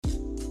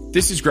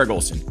This is Greg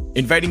Olson,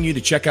 inviting you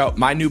to check out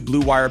my new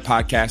Blue Wire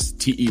podcast,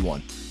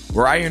 TE1,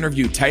 where I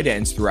interview tight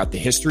ends throughout the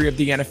history of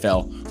the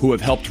NFL who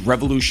have helped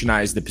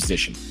revolutionize the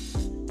position.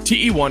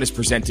 TE1 is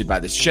presented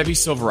by the Chevy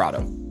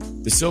Silverado.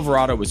 The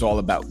Silverado is all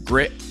about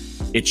grit.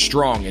 It's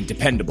strong and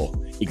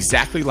dependable,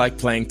 exactly like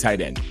playing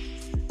tight end.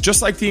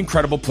 Just like the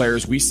incredible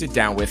players we sit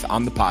down with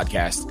on the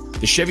podcast,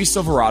 the Chevy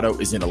Silverado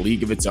is in a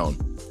league of its own.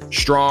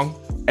 Strong,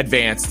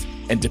 advanced,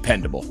 and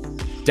dependable.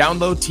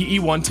 Download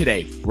TE1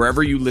 today,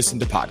 wherever you listen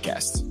to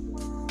podcasts.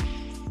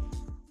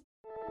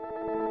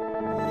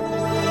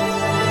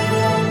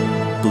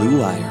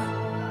 Blue Wire.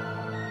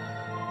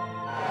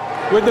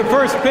 With the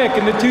first pick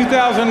in the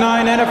 2009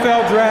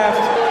 NFL Draft,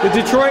 the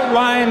Detroit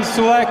Lions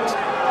select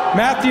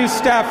Matthew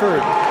Stafford,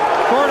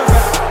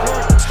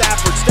 quarterback.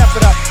 Stafford, step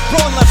it up,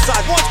 throwing left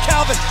side, watch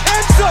Calvin,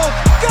 end zone,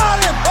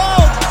 got him!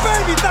 Oh,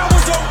 baby, that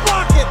was a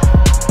rocket!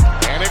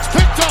 And it's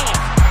picked off,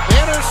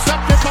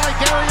 intercepted by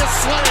Darius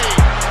Slay.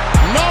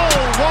 No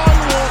one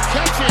will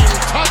catch him.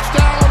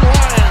 Touchdown,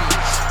 Lions!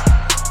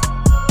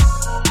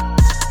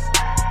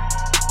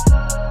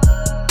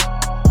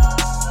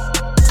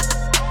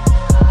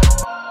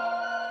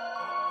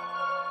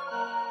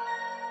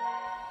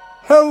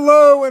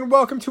 Hello and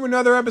welcome to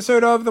another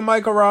episode of The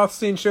Michael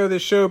Rothstein Show.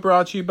 This show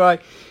brought to you by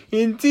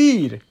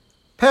Indeed,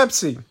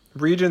 Pepsi,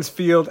 Regents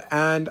Field,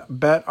 and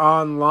Bet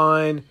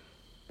Online.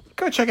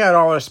 Go check out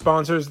all our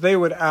sponsors. They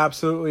would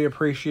absolutely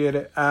appreciate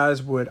it,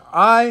 as would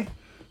I.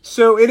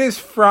 So it is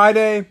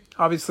Friday,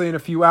 obviously in a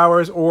few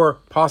hours, or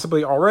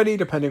possibly already,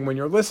 depending when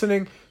you're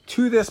listening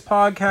to this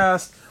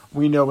podcast.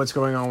 We know what's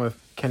going on with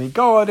Kenny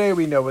Golladay.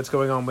 We know what's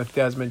going on with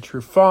Desmond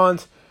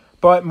Trufant.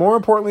 But more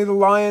importantly, the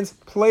Lions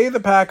play the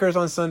Packers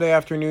on Sunday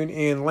afternoon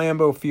in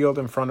Lambeau Field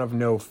in front of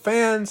no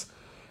fans.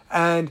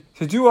 And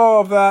to do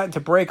all of that, and to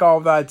break all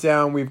of that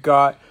down, we've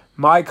got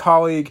my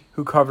colleague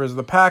who covers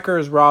the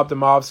Packers, Rob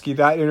Demovsky.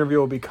 That interview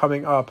will be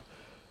coming up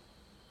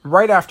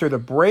right after the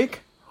break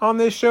on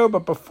this show.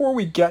 But before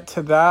we get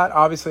to that,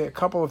 obviously a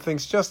couple of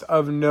things just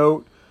of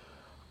note.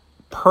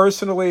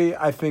 Personally,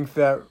 I think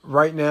that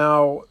right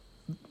now,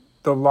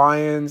 the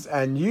Lions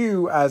and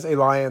you as a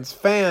Lions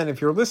fan, if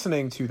you're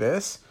listening to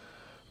this,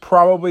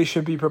 probably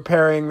should be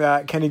preparing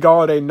that Kenny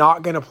Golladay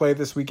not going to play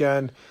this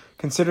weekend,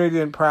 considering he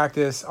didn't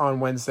practice on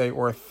Wednesday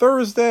or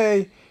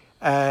Thursday,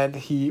 and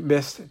he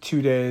missed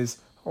 2 days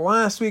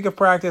last week of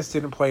practice,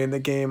 didn't play in the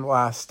game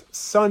last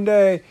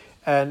Sunday,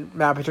 and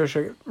Matt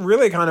Patricia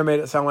really kind of made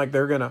it sound like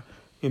they're going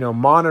to,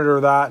 monitor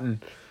that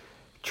and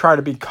try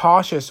to be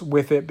cautious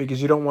with it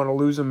because you don't want to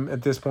lose him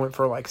at this point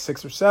for like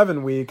 6 or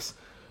 7 weeks.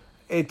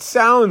 It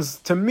sounds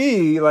to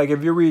me like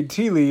if you read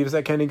tea leaves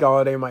that Kenny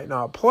Golladay might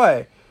not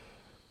play.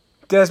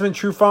 Desmond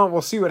Trufant,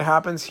 we'll see what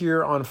happens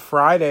here on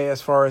Friday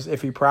as far as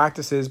if he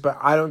practices, but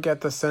I don't get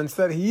the sense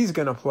that he's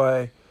going to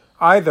play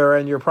either,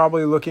 and you're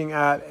probably looking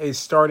at a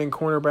starting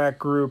cornerback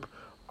group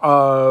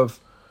of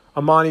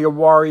Amani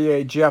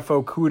Oruwariye, Jeff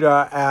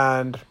Okudah,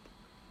 and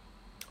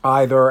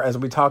either, as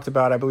we talked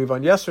about, I believe,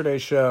 on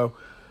yesterday's show,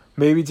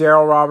 maybe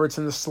Darryl Roberts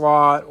in the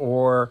slot,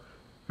 or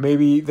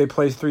maybe they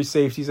play 3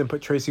 safeties and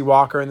put Tracy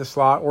Walker in the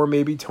slot, or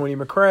maybe Tony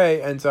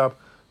McRae ends up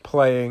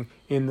playing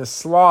in the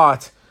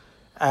slot,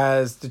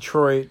 as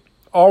Detroit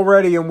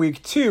already in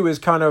week 2 is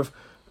kind of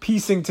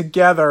piecing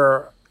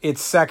together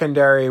its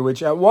secondary,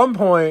 which at one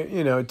point,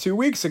 2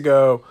 weeks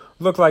ago,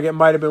 looked like it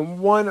might have been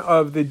one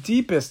of the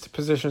deepest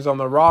positions on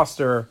the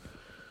roster.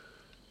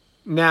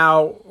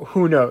 Now,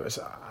 who knows?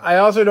 I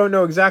also don't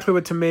know exactly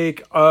what to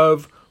make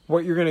of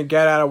what you're going to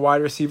get out of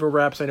wide receiver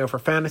reps. I know for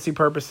fantasy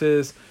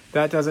purposes,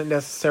 that doesn't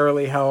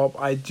necessarily help.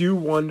 I do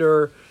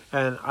wonder,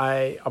 and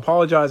I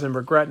apologize and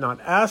regret not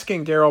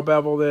asking Darrell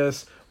Bevell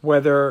this,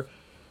 whether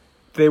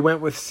they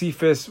went with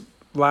Cephas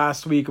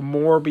last week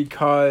more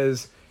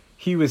because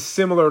he was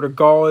similar to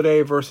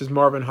Golladay versus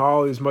Marvin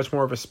Hall, who's much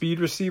more of a speed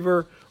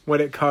receiver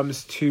when it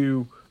comes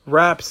to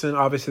reps, and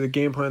obviously the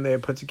game plan they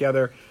had put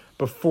together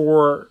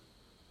before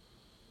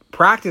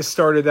practice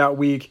started that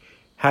week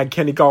had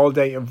Kenny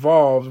Golladay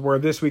involved, where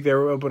this week they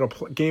were able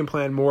to game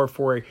plan more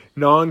for a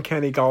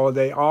non-Kenny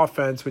Golladay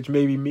offense, which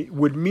maybe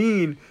would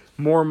mean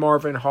more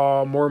Marvin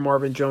Hall, more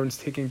Marvin Jones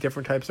taking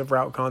different types of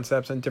route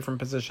concepts and different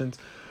positions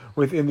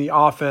within the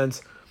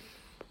offense,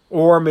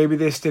 or maybe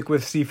they stick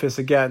with Cephas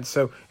again.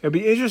 So it'll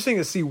be interesting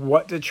to see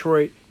what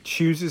Detroit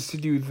chooses to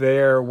do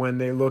there when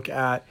they look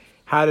at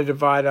how to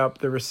divide up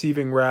the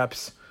receiving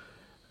reps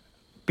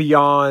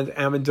beyond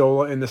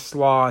Amendola in the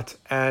slot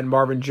and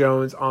Marvin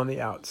Jones on the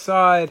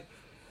outside.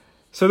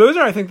 So those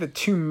are, I think, the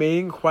 2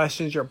 main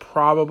questions you're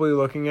probably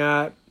looking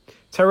at.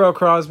 Tyrell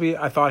Crosby,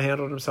 I thought,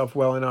 handled himself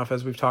well enough,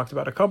 as we've talked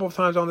about a couple of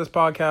times on this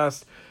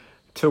podcast,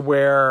 to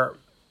where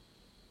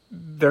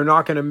they're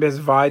not going to miss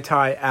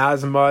Vaitai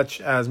as much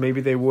as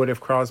maybe they would if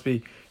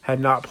Crosby had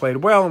not played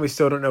well, and we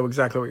still don't know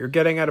exactly what you're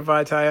getting out of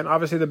Vaitai. And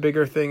obviously the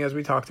bigger thing, as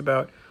we talked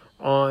about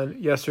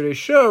on yesterday's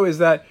show, is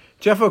that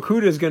Jeff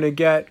Okudah is going to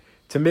get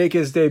to make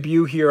his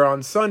debut here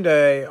on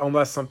Sunday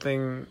unless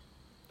something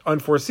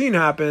unforeseen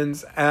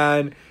happens,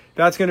 and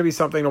that's going to be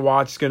something to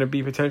watch. It's going to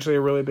be potentially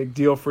a really big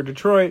deal for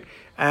Detroit,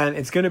 and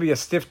it's going to be a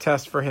stiff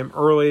test for him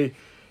early.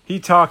 he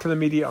talked to the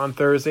media on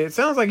Thursday. It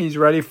sounds like he's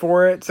ready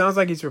for it. It sounds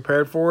like he's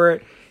prepared for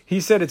it. He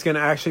said it's going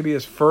to actually be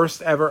his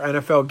first ever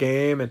NFL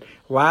game. And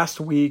last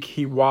week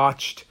he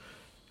watched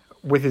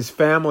with his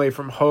family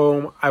from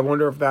home. I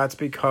wonder if that's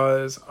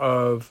because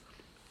of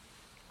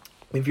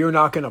if you're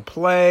not going to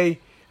play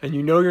and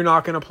you know you're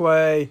not going to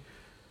play,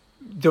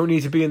 don't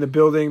need to be in the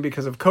building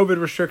because of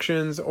COVID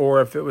restrictions,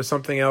 or if it was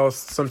something else.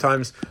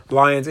 Sometimes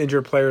Lions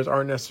injured players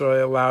aren't necessarily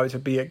allowed to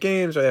be at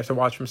games, or they have to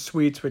watch from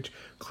suites, which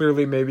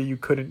clearly maybe you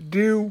couldn't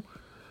do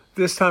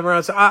this time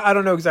around. So I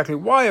don't know exactly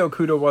why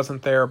Okudah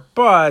wasn't there,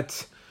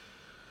 but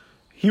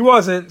he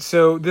wasn't.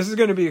 So this is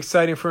going to be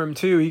exciting for him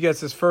too. He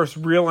gets his first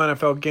real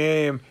NFL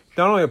game,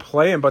 not only to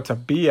play in, but to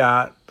be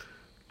at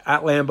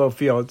Lambeau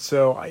Field.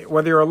 So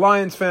whether you're a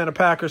Lions fan, a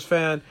Packers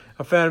fan,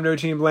 a fan of no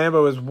team,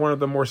 Lambeau is one of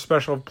the more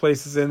special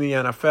places in the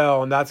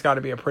NFL, and that's got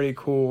to be a pretty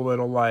cool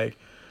little, like,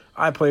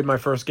 I played my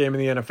first game in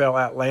the NFL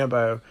at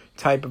Lambeau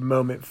type of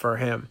moment for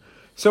him.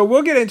 So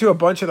we'll get into a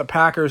bunch of the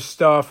Packers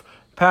stuff,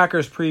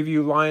 Packers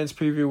preview, Lions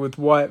preview, with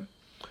what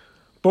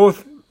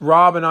both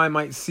Rob and I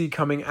might see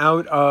coming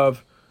out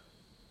of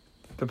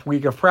the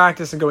week of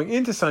practice and going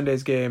into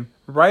Sunday's game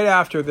right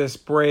after this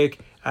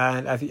break.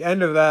 And at the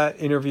end of that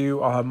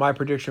interview, I'll have my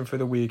prediction for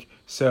the week.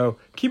 So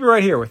keep it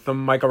right here with the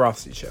Michael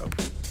Rothstein Show.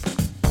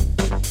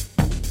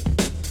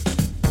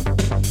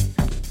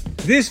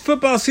 This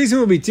football season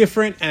will be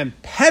different, and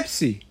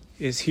Pepsi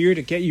is here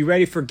to get you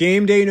ready for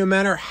game day no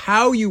matter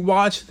how you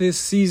watch this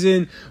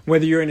season,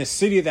 whether you're in a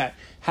city that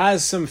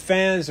has some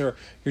fans or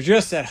you're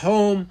just at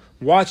home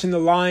watching the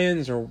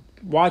Lions or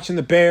watching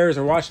the Bears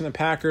or watching the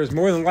Packers.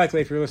 More than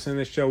likely, if you're listening to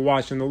this show,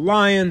 watching the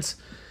Lions.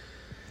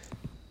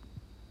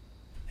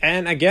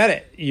 And I get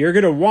it. You're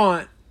going to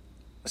want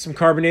some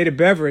carbonated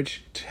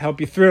beverage to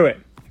help you through it.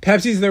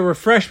 Pepsi's the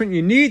refreshment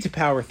you need to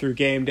power through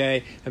game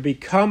day and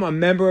become a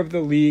member of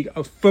the League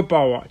of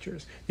Football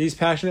Watchers. These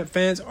passionate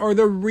fans are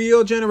the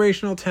real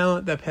generational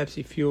talent that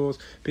Pepsi fuels,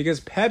 because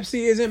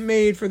Pepsi isn't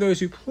made for those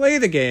who play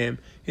the game.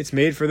 It's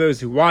made for those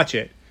who watch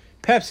it.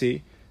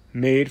 Pepsi,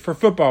 made for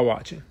football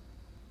watching.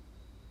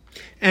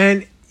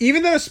 And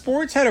even though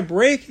sports had a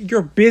break,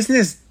 your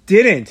business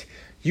didn't.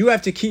 You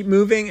have to keep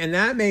moving, and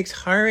that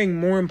makes hiring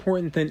more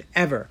important than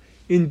ever.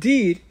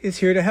 Indeed is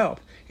here to help.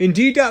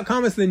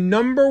 Indeed.com is the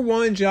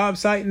 #1 job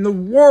site in the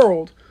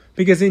world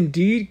because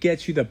Indeed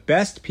gets you the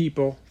best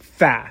people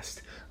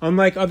fast.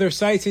 Unlike other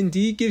sites,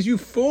 Indeed gives you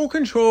full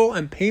control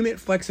and payment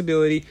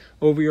flexibility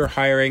over your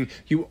hiring.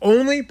 You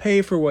only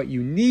pay for what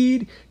you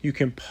need. You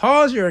can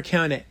pause your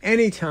account at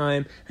any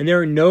time, and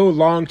there are no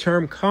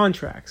long-term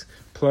contracts.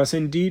 Plus,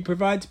 Indeed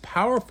provides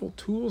powerful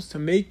tools to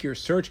make your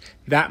search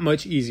that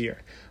much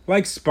easier,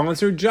 like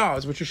sponsored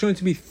jobs, which are shown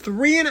to be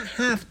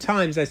 3.5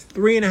 times, that's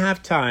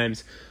 3.5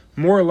 times,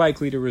 more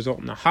likely to result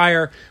in a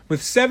hire.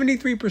 With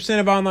 73%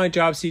 of online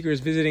job seekers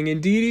visiting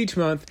Indeed each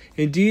month,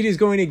 Indeed is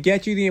going to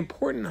get you the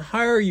important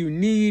hire you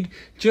need,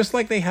 just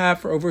like they have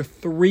for over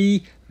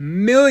 3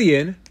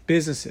 million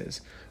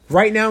businesses.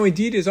 Right now,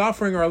 Indeed is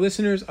offering our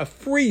listeners a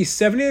free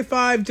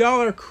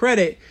 $75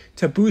 credit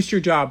to boost your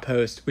job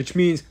post, which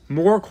means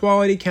more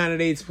quality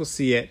candidates will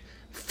see it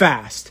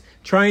fast.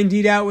 Try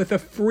Indeed out with a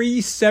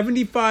free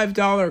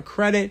 $75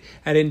 credit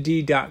at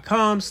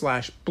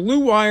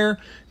Indeed.com/BlueWire.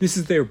 This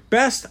is their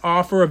best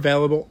offer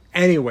available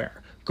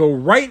anywhere. Go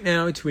right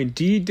now to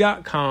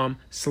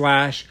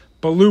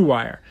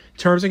Indeed.com/BlueWire.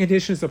 Terms and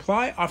conditions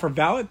apply. Offer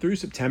valid through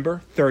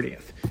September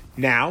 30th.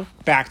 Now,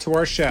 back to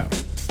our show.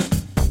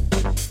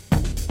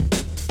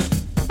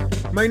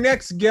 My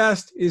next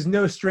guest is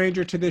no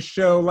stranger to this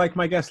show. Like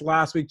my guest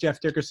last week,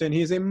 Jeff Dickerson,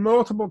 he is a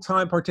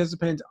multiple-time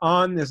participant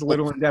on this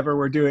little endeavor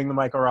we're doing, the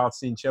Michael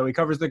Rothstein Show. He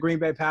covers the Green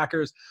Bay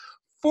Packers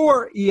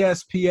for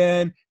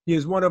ESPN. He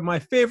is one of my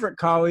favorite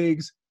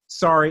colleagues.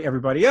 Sorry,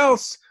 everybody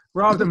else.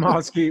 Rob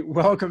Demovsky,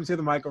 welcome to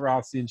the Michael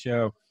Rothstein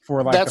Show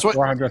for the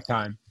 400th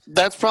time.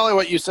 That's probably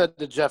what you said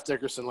to Jeff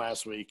Dickerson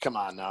last week. Come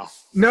on now.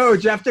 No,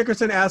 Jeff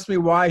Dickerson asked me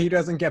why he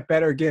doesn't get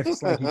better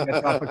gifts like he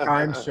gets off a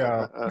Kimes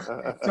show.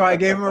 So I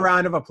gave him a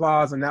round of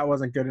applause, and that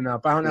wasn't good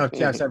enough. I don't know if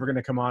Jeff's ever going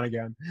to come on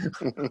again.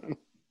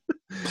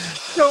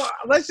 So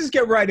let's just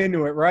get right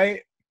into it,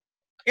 right?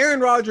 Aaron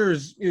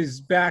Rodgers is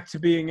back to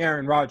being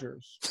Aaron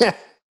Rodgers.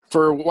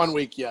 For 1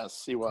 week,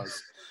 yes, he was.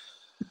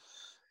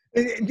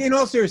 In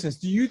all seriousness,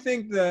 do you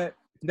think that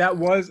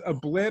was a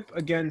blip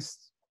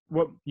against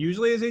what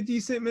usually is a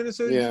decent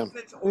Minnesota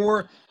defense,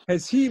 or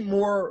has he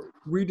more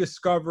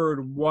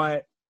rediscovered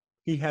what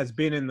he has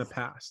been in the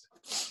past?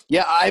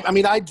 Yeah, I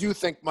mean, I do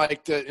think,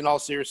 Mike, that in all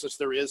seriousness,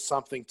 there is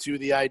something to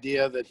the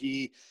idea that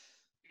he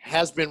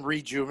has been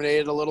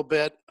rejuvenated a little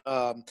bit.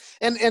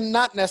 And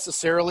not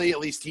necessarily, at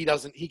least he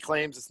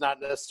claims it's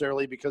not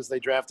necessarily because they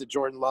drafted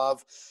Jordan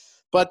Love.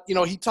 But, you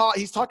know,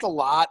 he's talked a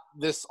lot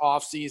this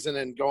offseason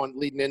and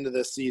leading into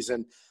this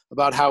season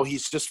about how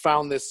he's just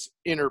found this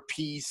inner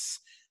peace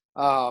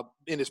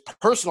in his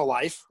personal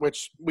life,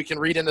 which we can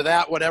read into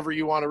that whatever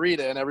you want to read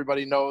it, and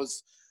everybody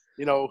knows,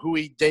 you know, who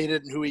he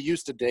dated and who he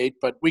used to date,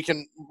 but we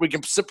can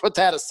put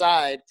that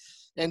aside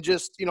and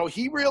just, you know,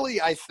 he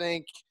really, I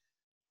think,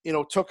 you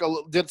know,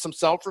 did some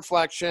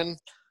self-reflection,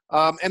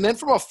 And then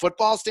from a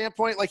football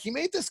standpoint, like, he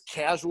made this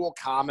casual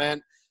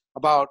comment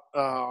about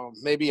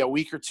maybe a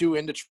week or two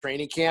into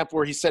training camp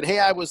where he said, hey,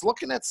 I was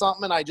looking at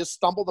something and I just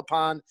stumbled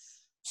upon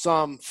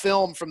some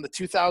film from the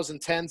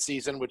 2010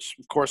 season, which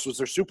of course was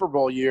their Super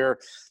Bowl year.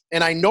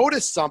 And I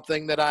noticed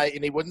something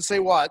and he wouldn't say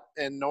what,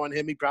 and knowing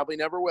him, he probably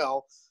never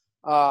will,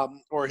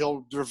 or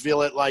he'll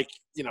reveal it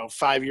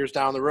 5 years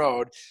down the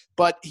road.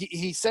 But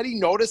he said he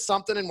noticed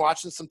something in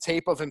watching some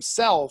tape of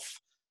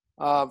himself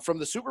from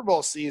the Super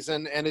Bowl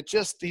season. And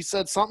he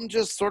said something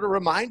just sort of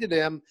reminded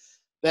him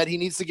that he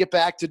needs to get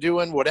back to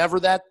doing whatever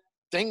that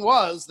thing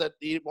was that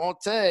he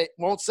won't say.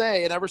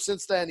 And ever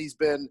since then, he's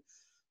been,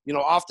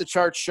 off the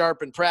charts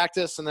sharp in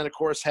practice. And then, of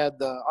course, had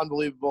the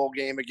unbelievable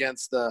game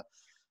against the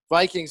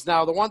Vikings.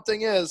 Now, the one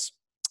thing is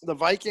the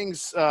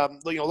Vikings,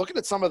 looking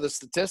at some of the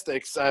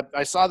statistics,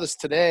 I saw this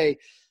today.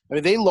 I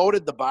mean, they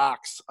loaded the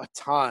box a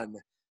ton.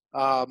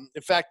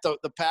 In fact,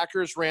 the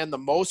Packers ran the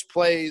most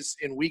plays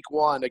in week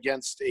 1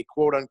 against a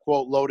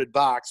quote-unquote loaded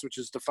box, which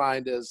is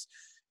defined as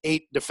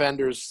 8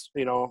 defenders,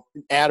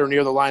 at or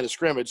near the line of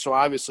scrimmage. So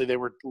obviously they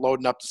were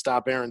loading up to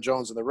stop Aaron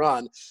Jones in the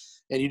run.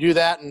 And you do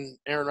that, and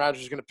Aaron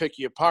Rodgers is going to pick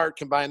you apart.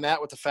 Combine that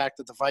with the fact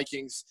that the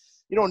Vikings,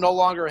 no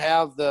longer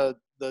have the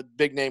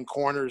big-name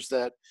corners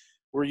that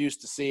we're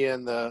used to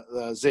seeing,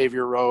 the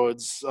Xavier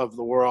Rhodes of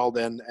the world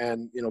and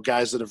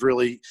guys that have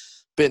really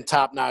been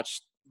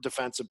top-notch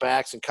defensive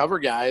backs and cover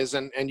guys.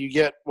 And you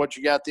get what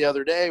you got the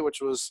other day,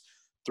 which was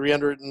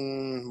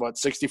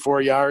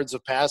 364 yards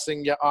of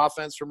passing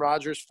offense from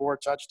Rodgers, 4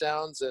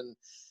 touchdowns, and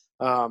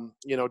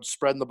just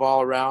spreading the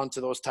ball around to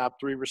those top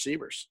 3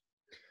 receivers.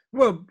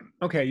 Well,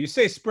 okay, you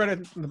say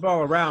spread the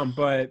ball around,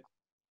 but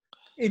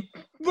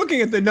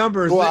looking at the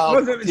numbers, it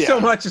wasn't so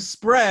much a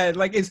spread.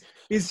 Like, is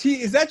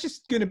that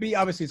just going to be,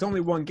 obviously it's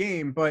only one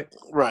game, but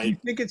right? You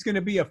think it's going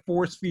to be a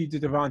force feed to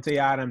Davante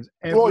Adams?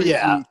 Week,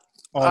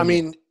 I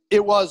mean,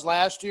 it was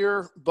last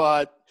year,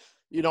 but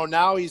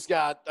now he's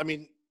got. I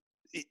mean,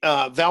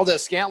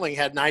 Valdez-Scantling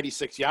had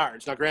 96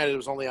 yards. Now, granted, it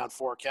was only on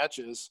 4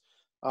 catches.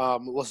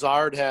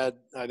 Lazard had,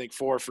 I think,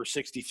 4 for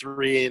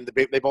 63, and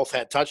they both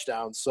had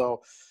touchdowns.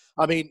 So,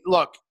 I mean,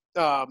 look,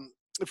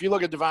 if you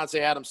look at Davante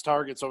Adams'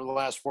 targets over the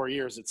last 4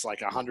 years, it's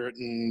like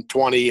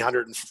 120,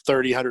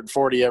 130,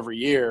 140 every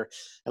year.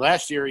 And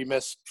last year he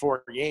missed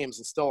 4 games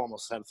and still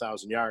almost had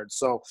 1,000 yards.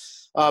 So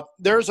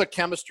there's a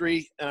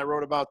chemistry, and I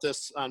wrote about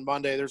this on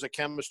Monday. There's a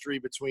chemistry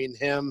between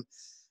him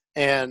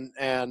and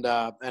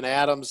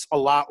Adams, a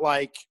lot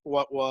like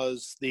what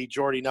was the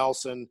Jordy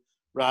Nelson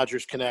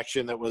Rodgers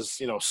connection that was,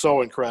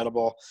 so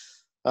incredible.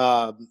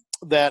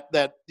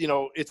 That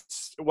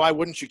it's, why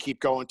wouldn't you keep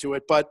going to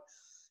it? But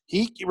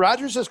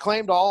Rodgers has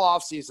claimed all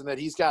offseason that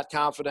he's got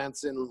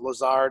confidence in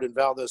Lazard and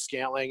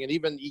Valdez-Scantling and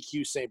even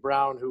EQ St.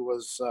 Brown, who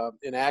was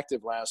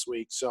inactive last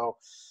week. So,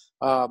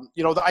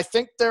 I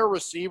think their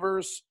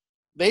receivers,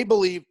 they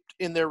believed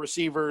in their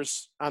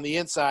receivers on the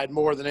inside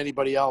more than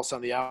anybody else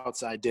on the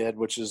outside did,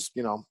 which is,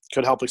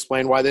 could help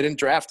explain why they didn't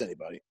draft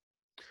anybody.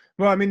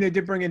 Well, I mean, they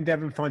did bring in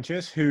Devin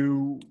Funchess,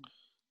 who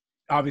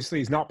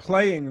obviously is not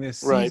playing this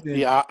season. Right,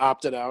 he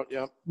opted out,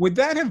 yeah. Would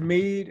that have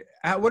made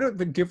 – what are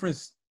the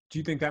difference do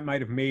you think that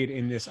might have made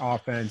in this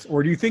offense?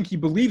 Or do you think he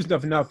believes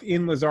enough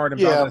in Lazard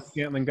and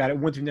Valdez-Scantling that it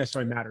wouldn't have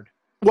necessarily mattered?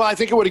 Well, I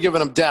think it would have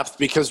given him depth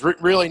because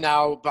really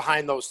now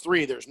behind those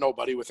 3, there's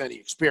nobody with any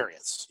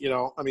experience.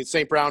 I mean,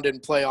 St. Brown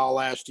didn't play all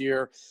last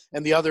year.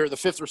 And the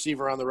 5th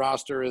receiver on the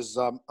roster is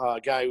a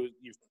guy who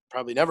you've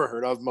probably never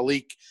heard of,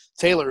 Malik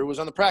Taylor, who was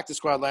on the practice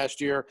squad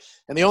last year.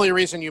 And the only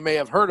reason you may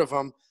have heard of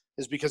him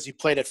is because he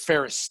played at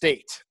Ferris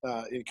State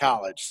in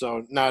college.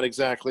 So not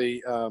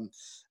exactly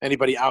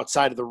anybody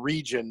outside of the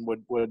region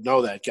would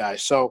know that guy.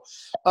 So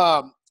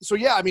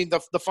yeah, I mean,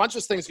 the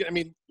Funchess thing's – I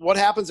mean, what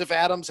happens if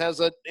Adams has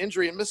an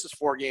injury and misses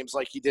 4 games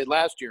like he did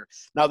last year?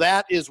 Now,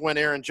 that is when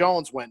Aaron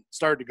Jones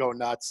started to go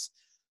nuts.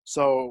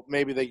 So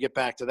maybe they get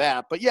back to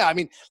that. But, yeah, I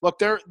mean, look,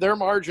 their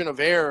margin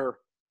of error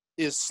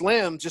is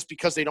slim just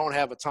because they don't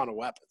have a ton of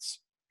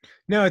weapons.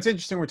 No, it's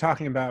interesting we're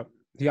talking about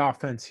the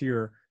offense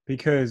here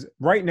because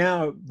right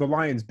now the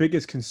Lions'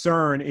 biggest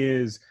concern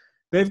is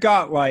they've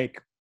got like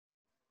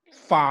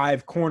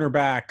 5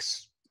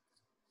 cornerbacks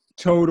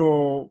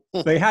total.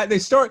 They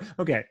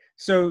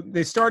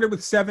started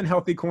with 7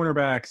 healthy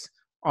cornerbacks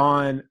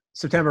on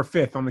September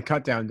 5th on the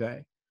cutdown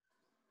day.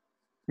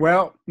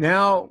 Well,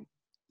 now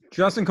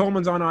Justin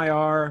Coleman's on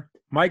IR,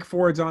 Mike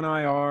Ford's on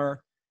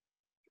IR,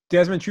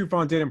 Desmond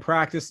Trufant didn't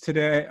practice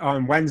today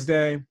on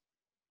Wednesday.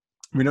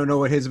 We don't know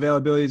what his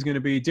availability is going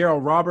to be.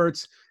 Darrell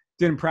Roberts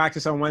didn't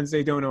practice on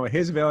Wednesday. Don't know what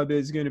his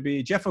availability is going to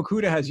be. Jeff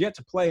Okudah has yet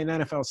to play an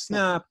NFL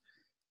snap.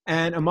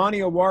 And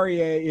Amani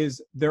Oruwariye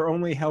is their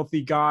only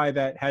healthy guy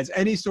that has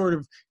any sort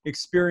of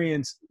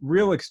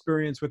real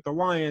experience with the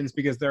Lions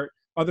because their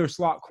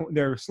slot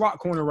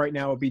corner right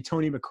now would be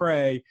Tony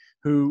McRae,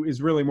 who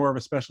is really more of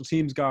a special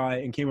teams guy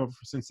and came over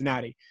from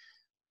Cincinnati.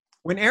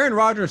 When Aaron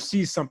Rodgers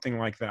sees something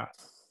like that,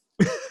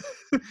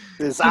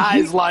 his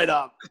eyes light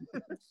up.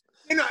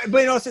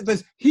 But also,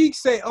 does he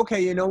say,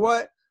 okay, you know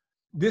what?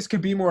 this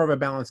could be more of a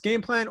balanced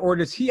game plan, or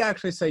does he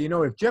actually say,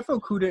 if Jeff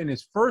Okudah in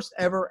his first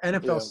ever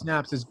NFL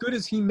snaps, as good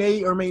as he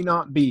may or may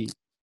not be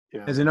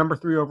as a number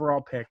 3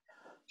 overall pick,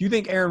 do you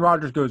think Aaron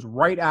Rodgers goes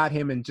right at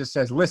him and just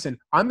says, listen,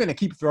 I'm going to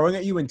keep throwing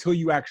at you until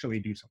you actually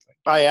do something?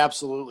 I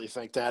absolutely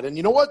think that. And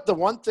you know what? The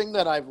one thing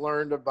that I've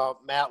learned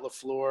about Matt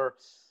LaFleur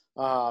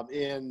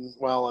in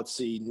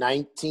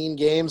 19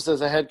 games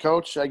as a head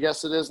coach, I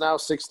guess it is now,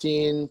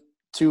 16,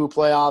 2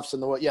 playoffs,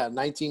 and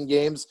 19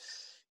 games,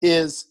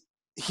 is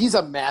he's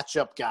a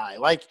matchup guy.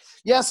 Like,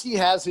 yes, he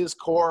has his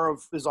core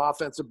of his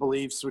offensive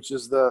beliefs, which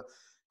is the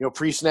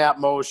pre-snap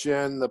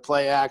motion, the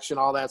play action,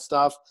 all that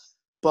stuff.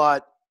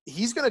 But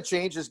he's going to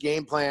change his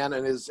game plan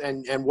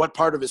and what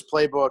part of his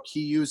playbook he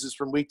uses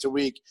from week to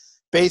week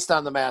based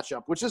on the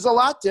matchup, which is a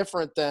lot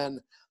different than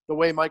the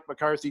way Mike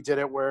McCarthy did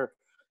it, where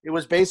it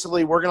was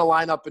basically, we're going to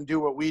line up and do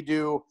what we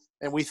do,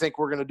 and we think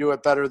we're going to do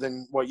it better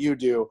than what you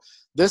do.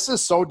 This is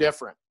so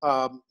different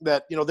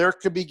that, there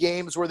could be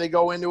games where they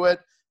go into it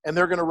and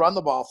they're going to run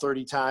the ball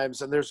 30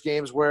 times. And there's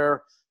games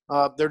where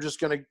they're just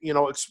going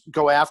to,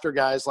 go after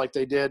guys like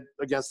they did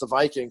against the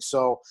Vikings.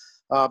 So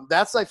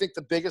that's, I think,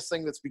 the biggest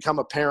thing that's become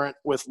apparent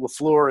with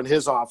LaFleur and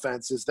his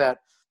offense is that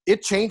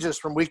it changes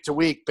from week to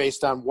week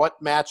based on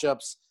what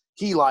matchups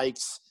he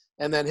likes.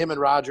 And then him and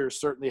Rodgers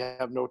certainly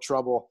have no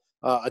trouble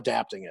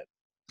adapting it.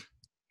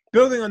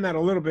 Building on that a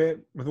little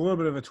bit, with a little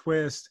bit of a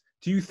twist,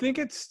 do you think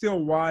it's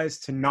still wise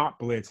to not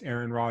blitz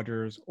Aaron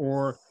Rodgers,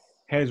 or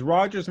has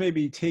Rodgers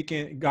maybe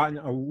gotten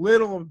a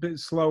little bit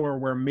slower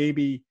where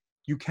maybe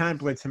you can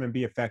blitz him and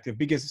be effective?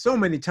 Because so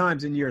many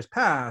times in years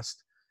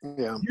past,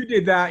 you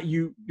did that,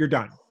 you're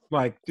done.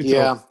 Over.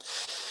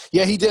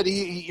 Yeah, he did.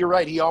 You're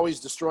right. He always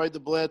destroyed the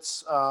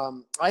blitz. I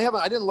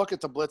didn't look at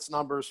the blitz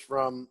numbers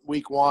from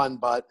week 1,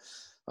 but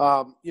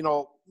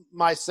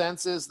my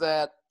sense is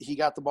that he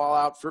got the ball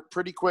out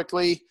pretty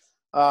quickly.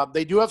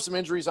 They do have some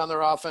injuries on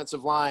their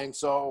offensive line,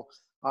 so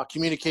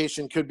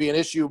communication could be an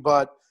issue.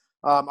 But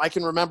I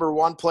can remember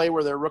one play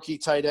where their rookie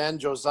tight end,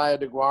 Josiah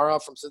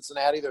DeGuara from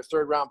Cincinnati, their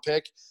 3rd-round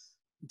pick,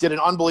 did an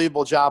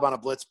unbelievable job on a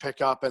blitz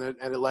pickup, and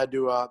it led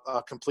to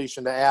a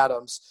completion to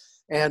Adams.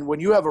 And when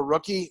you have a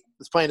rookie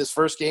that's playing his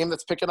first game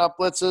that's picking up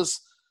blitzes,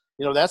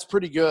 that's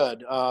pretty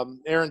good.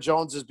 Aaron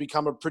Jones has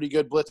become a pretty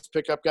good blitz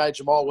pickup guy.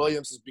 Jamal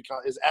Williams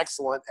is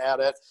excellent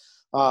at it.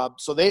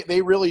 So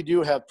they really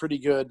do have pretty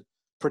good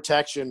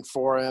protection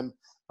for him.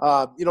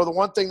 The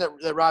one thing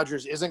that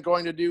Rodgers isn't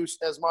going to do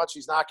as much,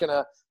 he's not going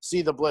to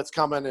see the blitz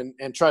coming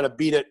and try to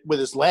beat it with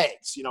his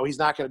legs. He's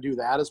not going to do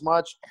that as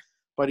much,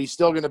 but he's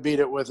still going to beat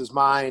it with his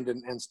mind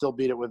and still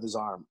beat it with his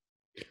arm.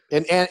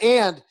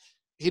 And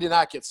he did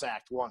not get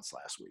sacked once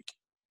last week.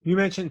 You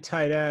mentioned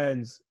tight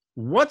ends.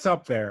 What's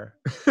up there?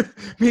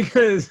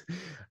 Because,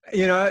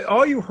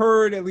 all you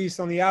heard, at least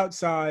on the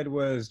outside,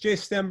 was Jay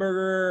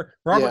Stenberger,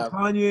 Robert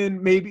Tonyan,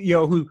 maybe,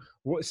 who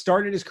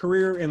started his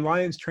career in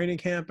Lions training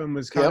camp and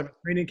was kind of a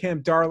training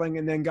camp darling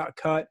and then got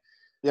cut.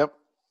 Yep.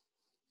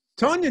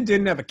 Tonyan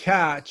didn't have a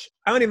catch.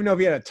 I don't even know if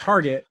he had a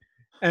target.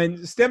 And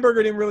Stenberger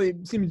didn't really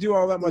seem to do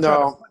all that much.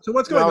 No. So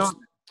what's going on?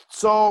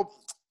 So,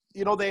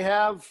 they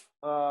have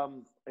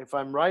if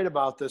I'm right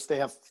about this, they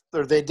had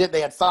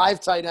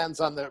 5 tight ends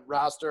on the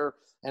roster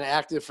and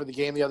active for the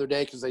game the other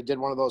day because they did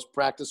one of those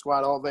practice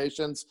squad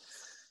elevations.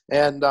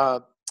 And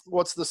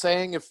what's the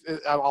saying?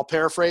 I'll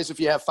paraphrase, if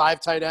you have 5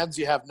 tight ends,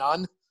 you have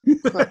none.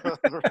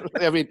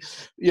 I mean,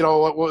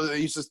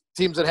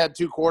 teams that had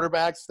 2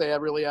 quarterbacks, they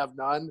really have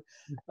none.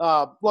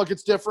 Look,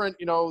 it's different.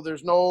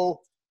 There's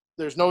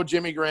no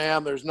Jimmy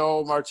Graham. There's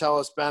no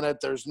Martellus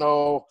Bennett. There's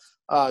no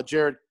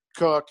Jared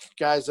Cook,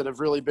 guys that have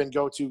really been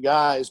go-to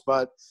guys,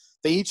 but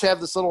they each have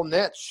this little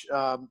niche.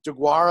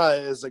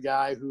 DeGuara is a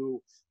guy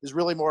who is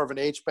really more of an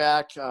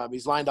H-back.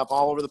 He's lined up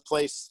all over the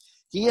place.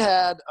 He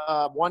had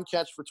 1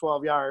 catch for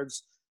 12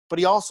 yards, but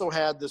he also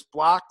had this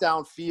block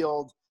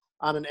downfield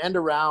on an end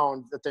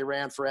around that they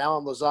ran for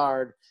Alan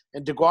Lazard,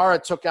 and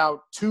DeGuara took out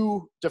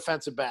 2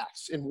 defensive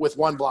backs with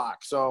 1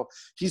 block. So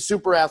he's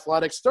super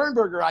athletic.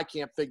 Sternberger, I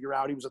can't figure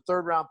out. He was a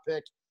 3rd-round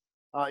pick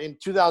in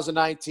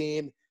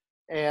 2019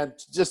 and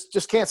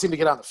just can't seem to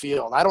get on the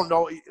field. I don't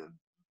know.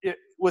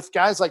 With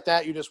guys like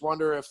that, you just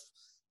wonder if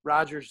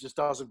Rodgers just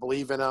doesn't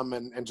believe in him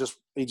and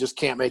he just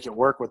can't make it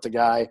work with the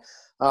guy.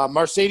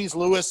 Mercedes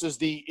Lewis is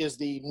the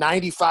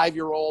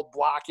 95-year-old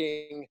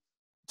blocking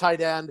tight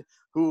end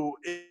who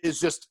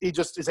is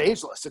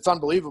ageless. It's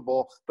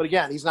unbelievable. But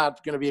again, he's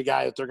not going to be a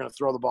guy that they're going to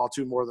throw the ball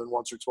to more than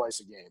once or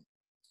twice a game.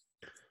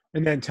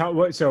 And then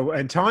Tanya,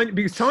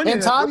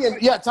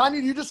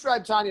 you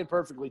described Tanya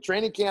perfectly.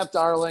 Training camp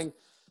darling.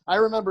 I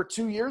remember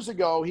 2 years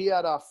ago, he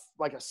had a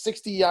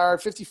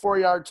 60-yard,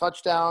 54-yard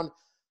touchdown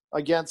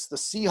against the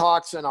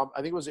Seahawks, and I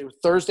think it was a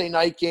Thursday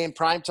night game,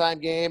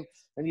 primetime game,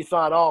 and you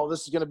thought, oh,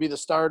 this is going to be the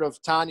start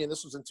of Tanya, and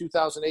this was in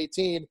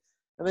 2018,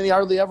 and then he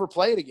hardly ever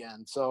played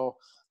again. So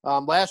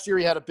last year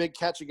he had a big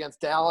catch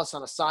against Dallas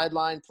on a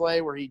sideline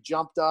play where he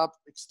jumped up,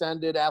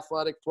 extended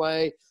athletic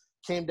play,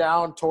 came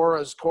down, tore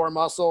his core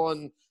muscle,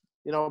 and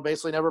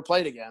basically never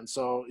played again.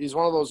 So he's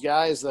one of those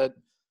guys that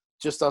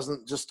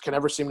just can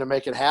never seem to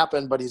make it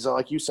happen. But he's,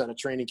 like you said, a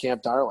training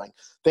camp darling.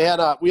 We had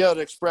an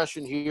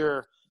expression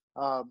here.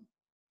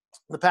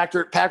 The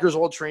Packers'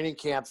 old training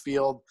camp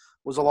field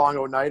was along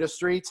Oneida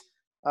Street.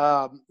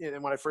 And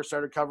when I first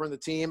started covering the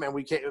team, and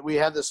we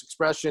had this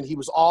expression, he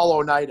was all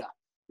Oneida.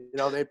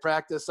 They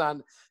practice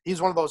on –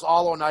 he's one of those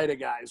all Oneida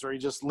guys where he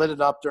just lit it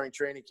up during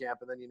training camp,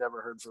 and then you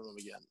never heard from him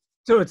again.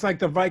 So it's like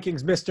the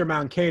Vikings, Mr.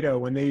 Mankato,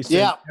 when they used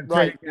to have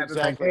training camp with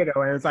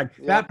Mankato. And it's like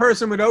that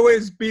person would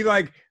always be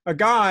like a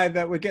guy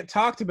that would get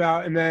talked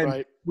about, and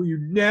then you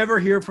never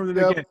hear from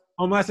them again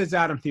unless it's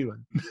Adam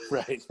Thielen.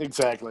 Right,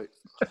 exactly.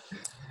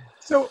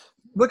 So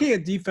looking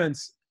at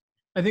defense,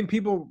 I think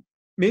people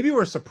maybe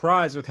were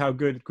surprised with how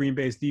good Green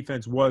Bay's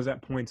defense was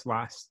at points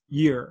last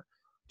year.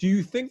 Do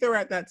you think they're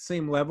at that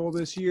same level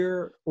this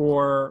year,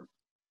 or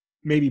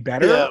maybe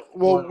better? Yeah.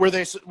 Well,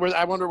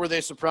 I wonder, were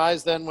they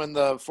surprised then when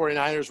the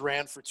 49ers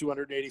ran for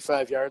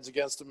 285 yards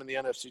against them in the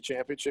NFC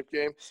Championship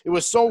game? It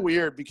was so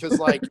weird because,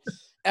 like,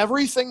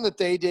 everything that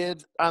they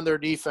did on their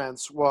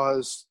defense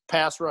was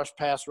pass rush,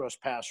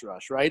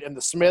 right? And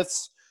the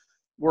Smiths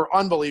were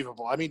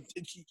unbelievable. I mean,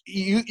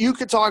 you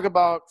could talk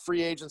about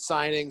free agent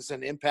signings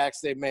and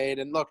impacts they've made.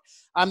 And look,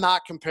 I'm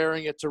not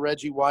comparing it to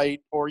Reggie White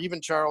or even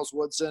Charles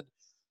Woodson,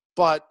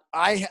 but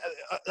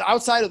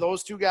outside of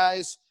those two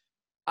guys,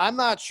 I'm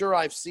not sure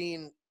I've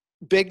seen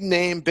big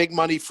name, big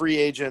money free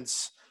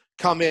agents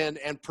come in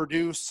and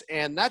produce,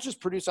 and not just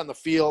produce on the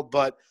field,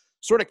 but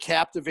sort of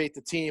captivate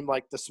the team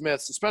like the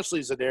Smiths, especially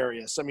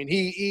Za'Darius. I mean,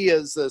 he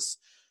is this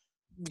 –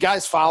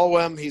 guys follow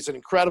him. He's an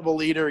incredible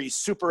leader. He's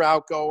super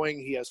outgoing.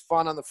 He has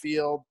fun on the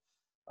field.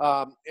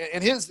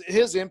 And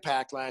his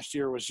impact last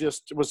year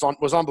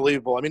was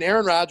unbelievable. I mean,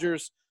 Aaron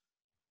Rodgers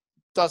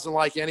doesn't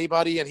like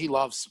anybody, and he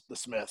loves the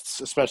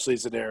Smiths, especially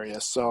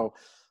Za'Darius. So,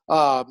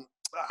 but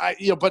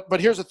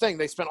here's the thing: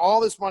 they spent all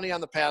this money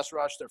on the pass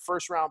rush. Their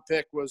first round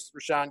pick was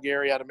Rashawn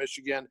Gary out of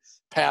Michigan,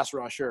 pass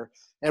rusher.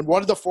 And what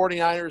did the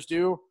 49ers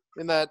do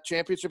in that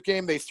championship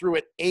game? They threw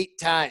it 8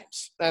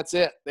 times. That's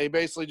it. They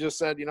basically just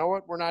said, you know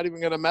what, we're not even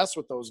going to mess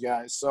with those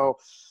guys. So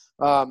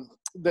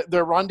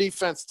their run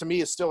defense to me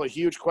is still a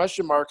huge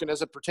question mark. And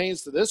as it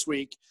pertains to this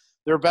week,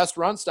 their best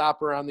run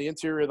stopper on the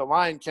interior of the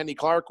line, Kenny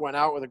Clark, went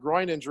out with a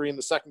groin injury in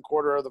the second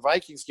quarter of the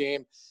Vikings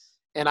game.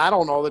 And I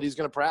don't know that he's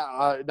going to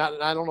I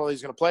don't know that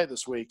he's going to play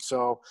this week.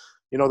 So,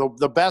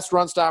 the best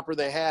run stopper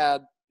they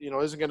had,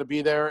 isn't going to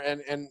be there.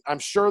 And I'm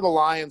sure the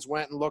Lions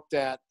went and looked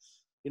at,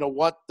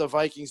 what the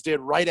Vikings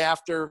did right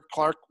after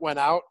Clark went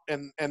out,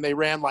 and they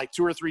ran like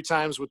 2 or 3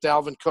 times with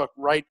Dalvin Cook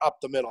right up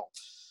the middle.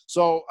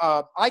 So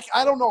I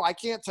don't know. I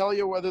can't tell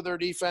you whether their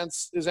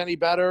defense is any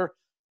better.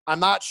 I'm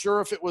not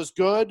sure if it was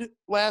good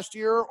last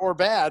year or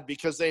bad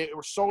because they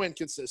were so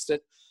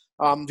inconsistent.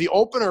 The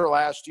opener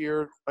last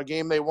year, a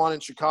game they won in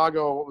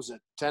Chicago, what was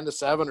it,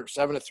 10-7 or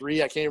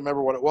 7-3? I can't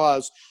remember what it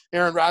was.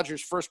 Aaron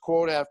Rodgers' first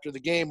quote after the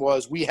game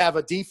was, "We have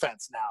a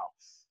defense now."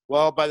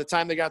 Well, by the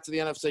time they got to the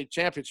NFC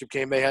Championship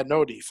game, they had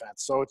no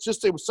defense. So it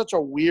was such a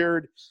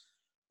weird,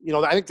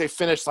 I think they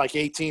finished like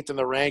 18th in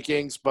the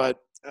rankings, but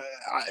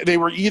they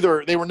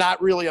were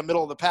not really a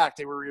middle of the pack.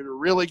 They were either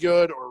really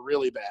good or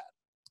really bad.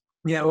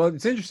 Yeah, well,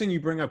 it's interesting you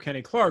bring up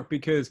Kenny Clark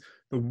because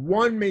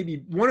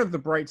maybe one of the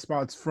bright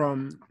spots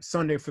from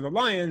Sunday for the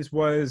Lions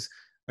was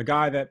a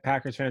guy that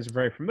Packers fans are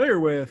very familiar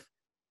with,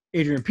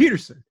 Adrian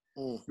Peterson,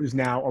 who's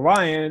now a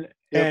Lion,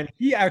 and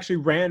he actually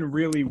ran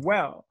really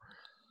well.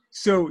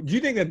 So do you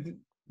think that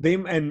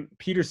and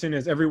Peterson,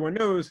 as everyone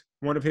knows,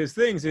 one of his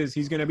things is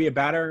he's going to be a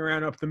battering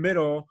ram up the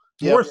middle,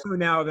 more so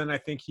now than I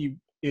think he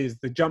is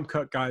the jump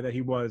cut guy that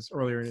he was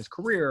earlier in his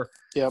career.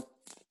 Yep.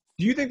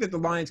 Do you think that the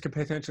Lions could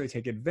potentially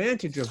take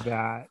advantage of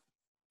that,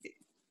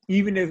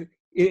 even if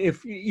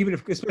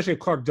especially if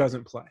Clark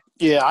doesn't play?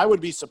 Yeah, I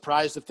would be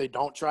surprised if they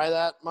don't try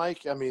that,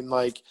 Mike. I mean,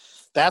 like,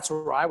 that's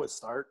where I would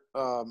start,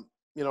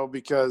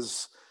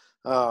 because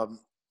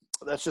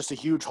that's just a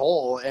huge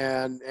hole.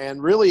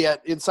 And really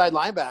at inside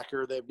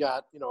linebacker, they've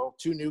got,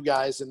 2 new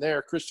guys in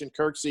there. Christian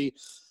Kirksey,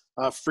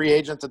 free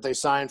agent that they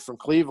signed from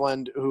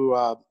Cleveland, who,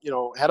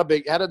 had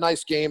a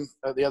nice game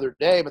the other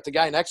day. But the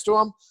guy next to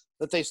him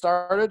that they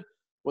started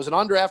was an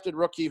undrafted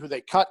rookie who they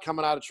cut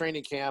coming out of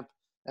training camp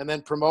and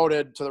then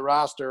promoted to the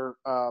roster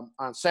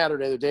on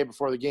Saturday, the day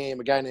before the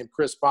game, a guy named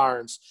Chris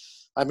Barnes.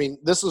 I mean,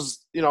 this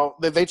is,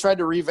 they tried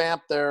to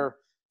revamp their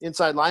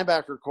inside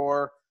linebacker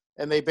core,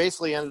 and they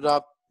basically ended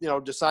up,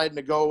 deciding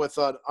to go with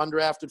an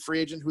undrafted free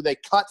agent who they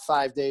cut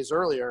 5 days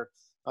earlier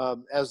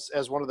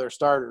as one of their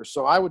starters.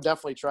 So I would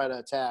definitely try to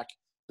attack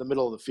the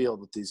middle of the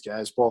field with these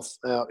guys, both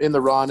in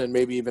the run and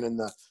maybe even in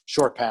the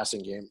short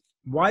passing game.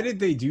 Why did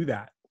they do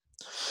that?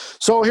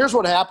 So here's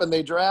what happened.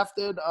 They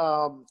drafted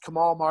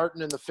Kamal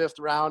Martin in the 5th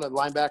round, a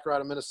linebacker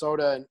out of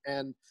Minnesota,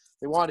 and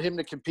they wanted him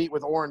to compete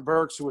with Oren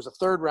Burks, who was a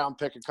 3rd-round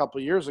pick a couple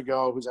of years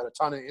ago, who's had a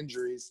ton of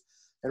injuries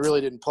and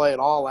really didn't play at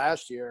all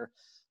last year.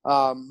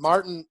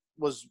 Martin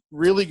was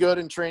really good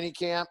in training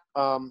camp,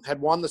 had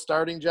won the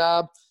starting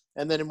job,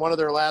 and then in one of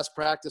their last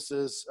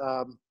practices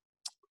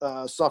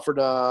suffered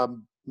a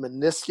torn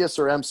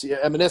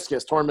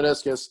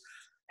meniscus,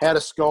 had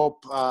a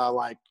scope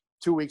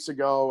 2 weeks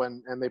ago,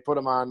 and they put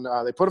him on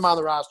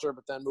the roster,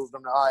 but then moved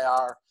him to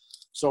IR.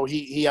 So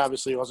he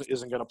obviously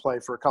isn't going to play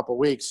for a couple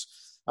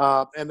weeks.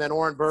 And then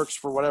Oren Burks,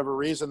 for whatever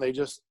reason, they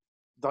just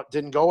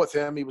didn't go with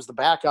him. He was the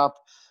backup,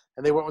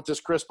 and they went with this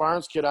Chris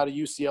Barnes kid out of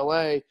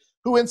UCLA,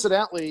 who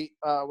incidentally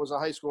was a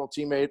high school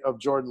teammate of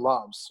Jordan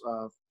Love's,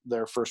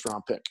 their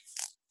first-round pick.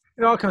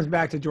 It all comes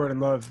back to Jordan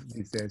Love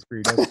these days for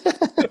you, doesn't it?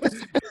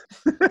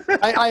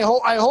 I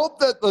hope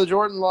that the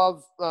Jordan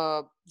Love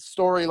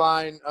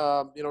storyline,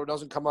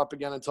 doesn't come up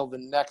again until the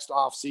next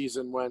off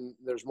season when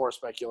there's more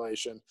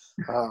speculation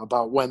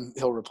about when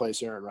he'll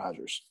replace Aaron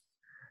Rodgers.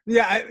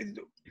 Yeah,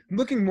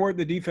 looking more at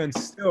the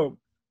defense still.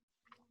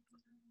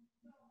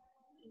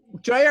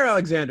 Jair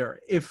Alexander,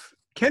 if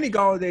Kenny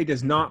Golladay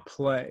does not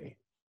play,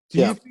 do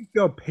you think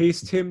they'll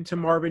paste him to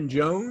Marvin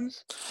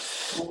Jones,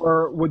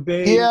 or would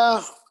they?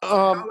 Yeah,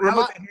 how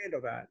would they handle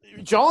that?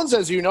 Jones,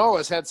 as you know,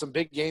 has had some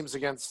big games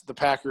against the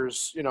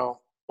Packers.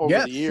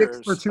 Over the years,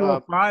 6 for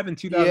 205 in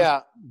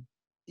 2000.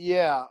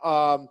 Yeah.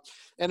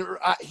 And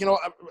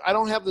I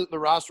don't have the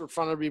roster in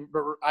front of me,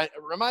 but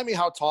remind me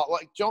how tall.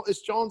 Like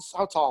Jones,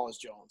 how tall is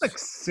Jones? Like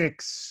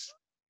 6'2".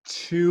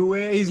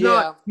 He's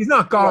not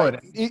Golladay.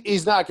 Right.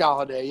 He's not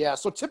Golladay. Yeah.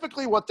 So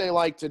typically, what they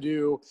like to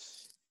do,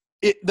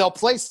 they'll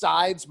play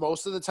sides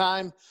most of the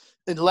time,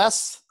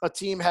 unless a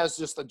team has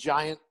just a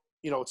giant,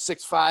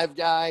 6'5"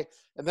 guy,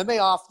 and then they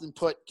often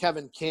put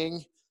Kevin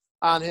King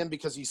on him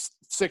because he's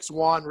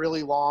 6'1",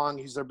 really long.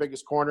 He's their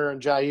biggest corner,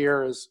 and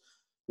Jair is,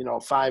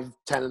 5'10"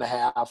 and a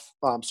half,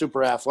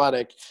 super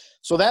athletic.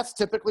 So that's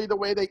typically the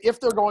way if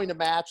they're going to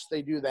match,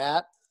 they do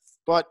that.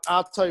 But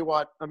I'll tell you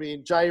what,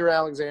 Jair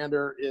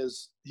Alexander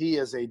is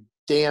a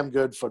damn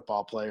good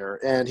football player,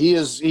 and he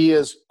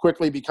is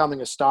quickly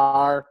becoming a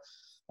star,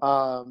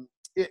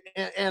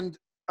 and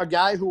a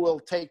guy who will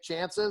take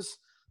chances.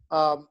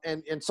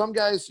 And some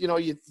guys,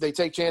 they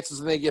take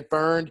chances and they get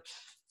burned.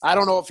 I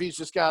don't know if he's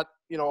just got,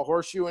 a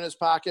horseshoe in his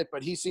pocket,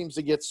 but he seems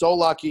to get so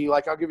lucky.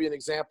 Like, I'll give you an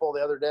example.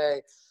 The other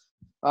day,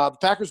 the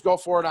Packers go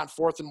for it on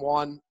 4th and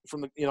 1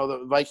 from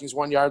the Vikings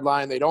 1 yard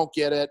line. They don't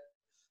get it.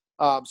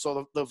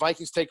 So the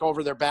Vikings take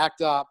over. They're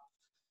backed up.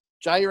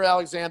 Jair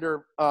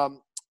Alexander,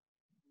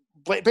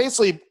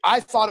 basically, I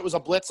thought it was a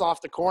blitz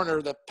off the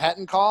corner that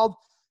Patton called.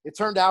 It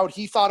turned out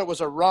he thought it was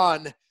a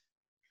run,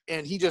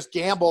 and he just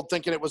gambled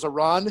thinking it was a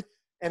run,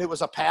 and it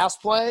was a pass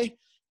play.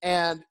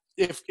 And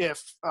if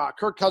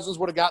Kirk Cousins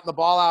would have gotten the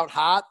ball out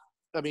hot,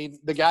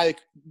 the guy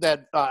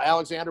that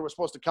Alexander was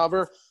supposed to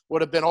cover would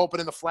have been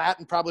open in the flat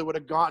and probably would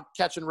have gone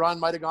catch and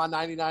run, might have gone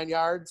 99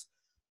 yards.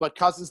 But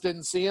Cousins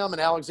didn't see him,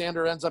 and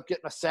Alexander ends up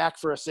getting a sack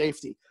for a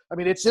safety.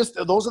 It's just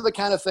those are the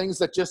kind of things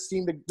that just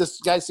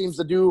this guy seems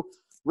to do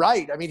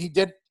right. He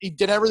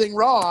did everything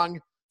wrong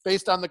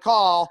based on the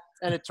call,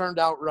 and it turned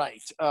out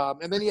right.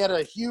 And then he had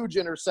a huge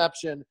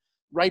interception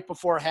right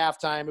before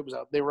halftime.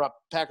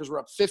 Packers were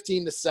up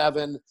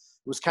 15-7. It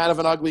was kind of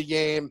an ugly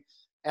game.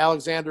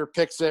 Alexander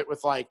picks it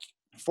with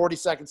 40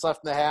 seconds left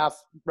in the half.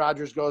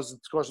 Rodgers goes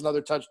and scores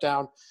another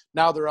touchdown.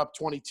 Now they're up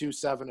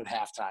 22-7 at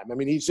halftime.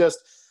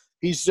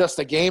 He's just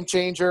a game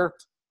changer.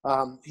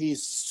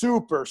 He's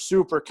super,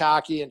 super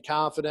cocky and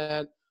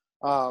confident,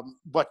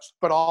 but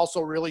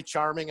also really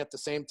charming at the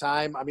same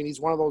time.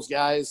 He's one of those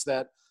guys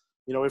that,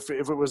 if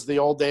it was the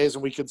old days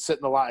and we could sit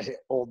in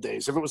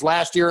if it was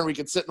last year and we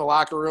could sit in the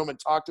locker room and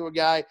talk to a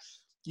guy,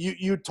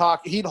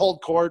 he'd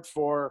hold court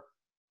for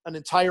an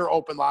entire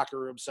open locker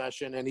room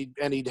session, and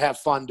he'd have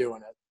fun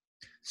doing it.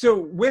 So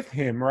with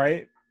him,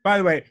 right? By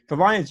the way, the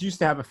Lions used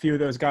to have a few of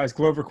those guys.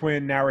 Glover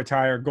Quinn, now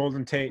retired.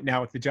 Golden Tate,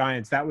 now with the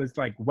Giants. That was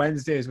like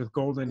Wednesdays with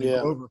Golden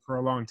and Glover for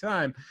a long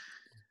time.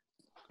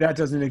 That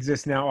doesn't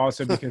exist now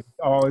also because it's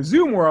all a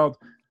Zoom world.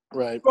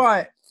 Right.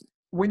 But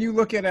when you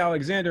look at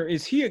Alexander,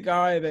 is he a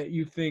guy that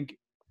you think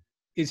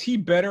 – is he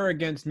better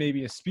against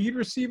maybe a speed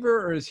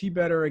receiver, or is he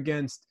better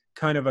against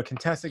kind of a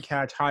contested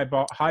catch,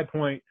 high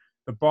point,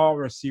 the ball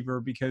receiver?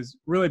 Because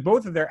really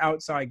both of their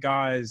outside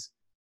guys –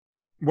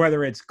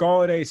 whether it's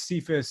Golladay,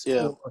 Cephas,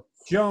 or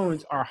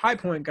Jones, are high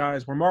point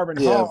guys, where Marvin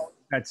Hall,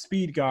 that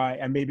speed guy,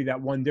 and maybe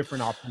that one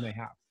different option they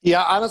have.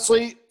 Yeah,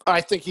 honestly,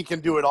 I think he can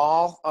do it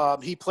all.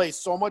 He plays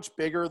so much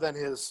bigger than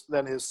his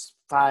 5'10"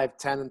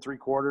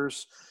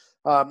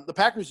 3/4. The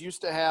Packers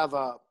used to have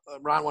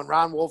when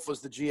Ron Wolf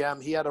was the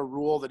GM, he had a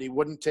rule that he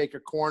wouldn't take a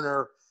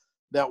corner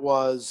that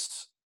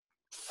was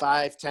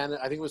 5'10".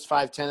 I think it was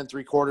 5'10"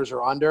 3/4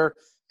 or under,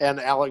 and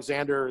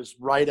Alexander is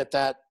right at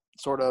that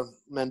sort of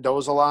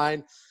Mendoza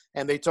line.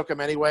 And they took him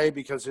anyway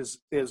because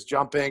his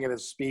jumping and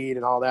his speed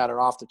and all that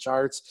are off the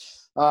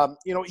charts.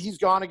 He's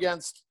gone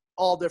against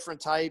all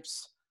different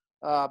types.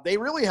 They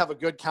really have a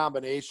good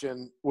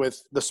combination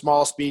with the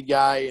small speed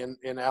guy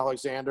in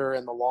Alexander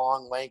and the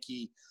long,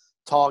 lanky,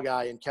 tall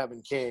guy in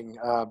Kevin King.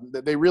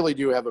 They really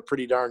do have a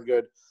pretty darn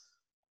good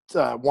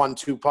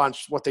 1-2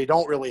 punch. What they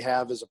don't really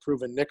have is a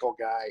proven nickel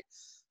guy.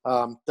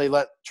 They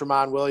let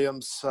Tramon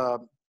Williams,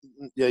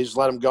 they just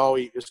let him go.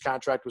 His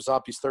contract was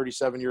up. He's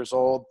 37 years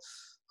old.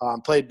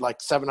 Played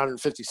like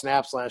 750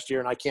 snaps last year,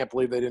 and I can't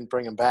believe they didn't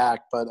bring him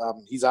back. But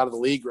he's out of the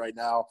league right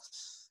now.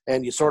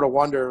 And you sort of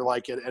wonder,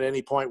 like, at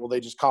any point, will they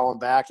just call him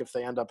back if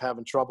they end up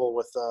having trouble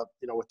with,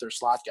 with their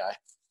slot guy?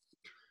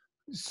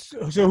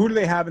 So who do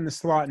they have in the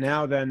slot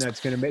now? Then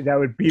that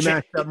would be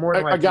matched up more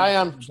than a guy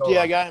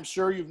I'm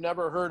sure you've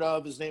never heard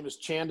of. His name is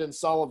Chandon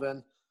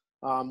Sullivan.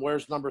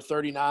 Wears number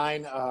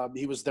 39.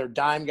 He was their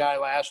dime guy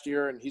last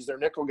year, and he's their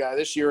nickel guy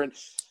this year. And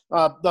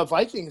the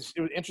Vikings,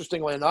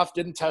 interestingly enough,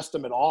 didn't test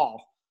him at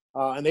all.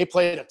 And they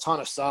played a ton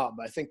of sub.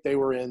 I think they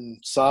were in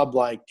sub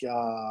like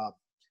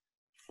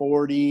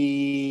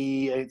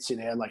 40. They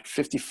had like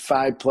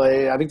 55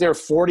 play. I think they were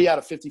 40 out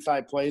of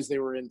 55 plays. They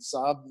were in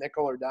sub,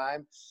 nickel, or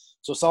dime.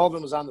 So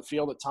Sullivan was on the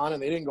field a ton,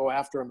 and they didn't go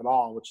after him at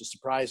all, which is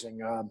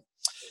surprising.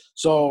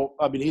 So,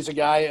 I mean, he's a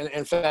guy. And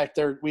in fact,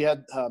 we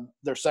had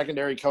their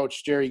secondary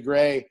coach, Jerry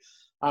Gray,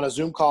 on a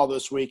Zoom call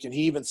this week, and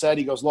he even said,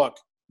 he goes, look,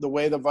 the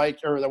way the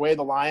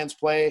Lions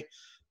play,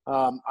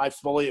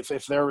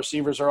 if their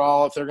receivers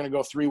if they're going to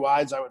go three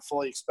wides, I would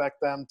fully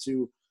expect them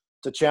to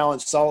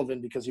challenge Sullivan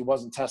because he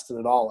wasn't tested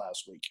at all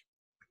last week.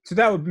 So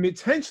that would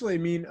potentially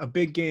mean a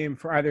big game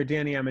for either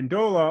Danny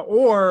Amendola,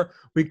 or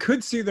we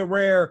could see the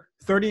rare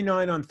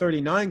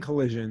 39-on-39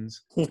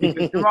 collisions.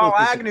 Jamal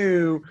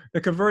Agnew, the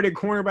converted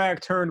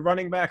cornerback turned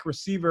running back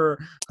receiver.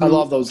 I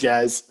love those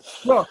guys.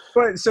 Well,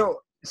 but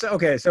so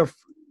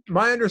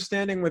my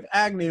understanding with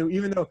Agnew,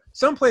 even though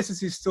some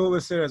places he's still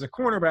listed as a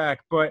cornerback,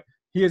 but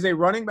he is a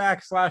running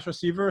back /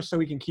 receiver, so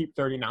he can keep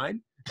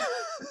 39.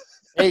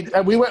 Hey,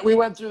 we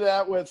went through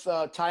that with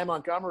Ty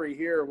Montgomery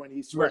here when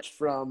he switched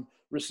from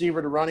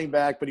receiver to running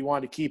back, but he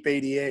wanted to keep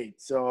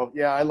 88. So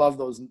yeah, I love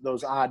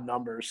those odd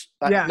numbers.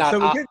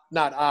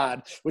 Not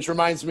odd, which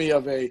reminds me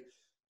of a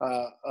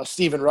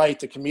Stephen Wright,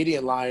 the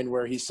comedian line,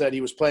 where he said he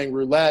was playing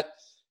roulette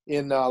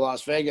in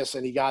Las Vegas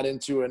and he got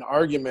into an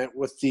argument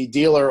with the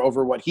dealer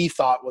over what he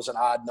thought was an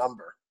odd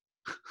number.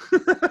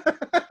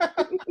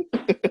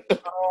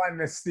 Oh, I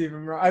miss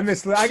Stephen Wright.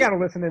 I got to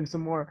listen to him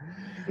some more.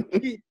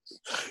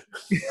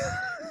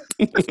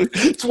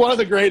 It's one of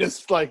the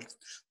greatest,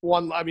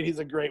 he's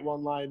a great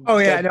one-line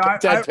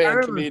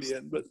deadpan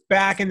comedian. But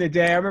back in the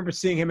day, I remember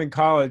seeing him in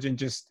college, and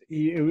just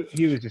he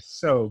was just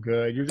so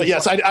good.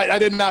 I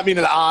did not mean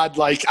an odd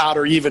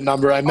or even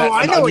number. I meant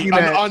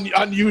an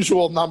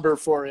unusual number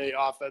for a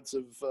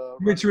offensive.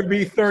 Which would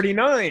be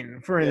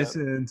 39, for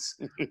instance.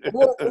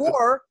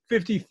 or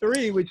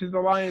 53, which is the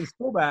Lions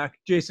fullback,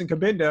 Jason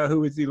Kabinda,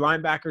 who is the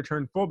linebacker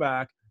turned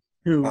fullback,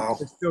 who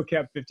still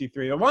kept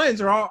 53. The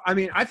Lions are all –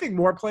 I think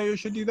more players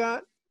should do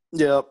that.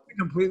 Yep.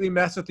 Completely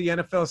mess with the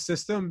NFL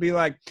system. Be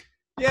like,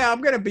 yeah,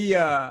 I'm going to be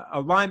a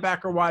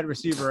linebacker wide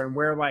receiver and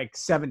wear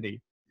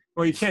 70.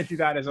 Well, you can't do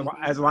that as a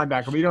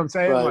linebacker, but you know what I'm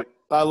saying? Right.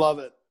 I love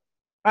it.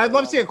 I'd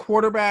love to see a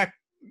quarterback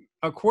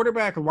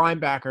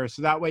linebacker,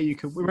 so that way you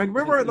could –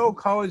 remember in the old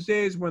college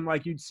days when,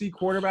 you'd see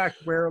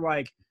quarterbacks wear,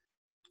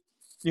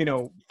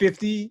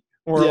 50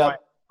 or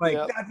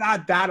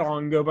not that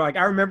long ago, but,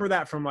 I remember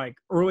that from,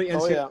 early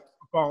NCAA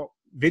football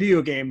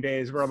video game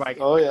days where if I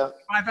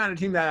found a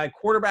team that had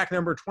quarterback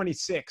number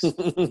 26,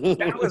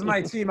 that was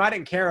my team. I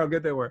didn't care how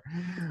good they were.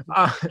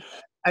 I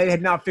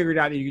had not figured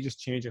out that you could just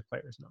change a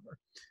player's number.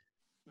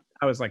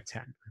 I was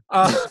 10.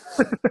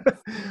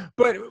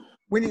 But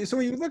when you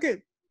look at,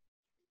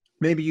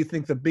 maybe you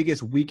think the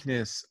biggest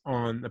weakness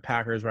on the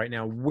Packers right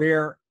now,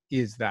 where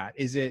is that?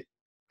 Is it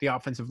the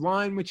offensive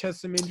line, which has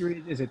some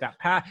injuries? Is it that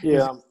pass?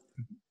 Yeah.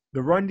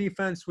 The run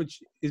defense,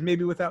 which is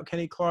maybe without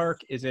Kenny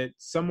Clark? Is it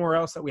somewhere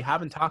else that we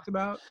haven't talked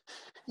about?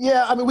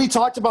 Yeah, we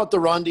talked about the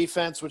run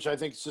defense, which I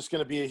think is just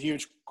going to be a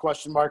huge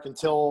question mark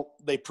until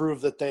they prove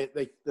that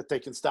they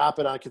can stop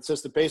it on a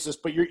consistent basis.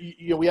 But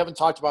we haven't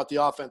talked about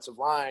the offensive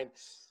line,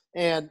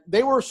 and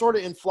they were sort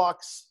of in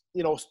flux.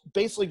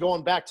 Basically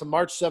going back to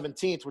March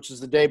 17th, which is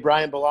the day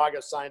Brian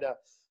Bulaga signed a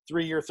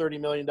 3-year, $30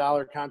 million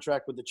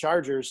contract with the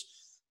Chargers.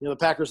 The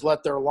Packers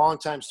let their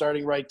longtime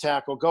starting right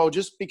tackle go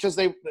just because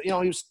he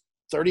was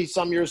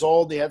 30-some years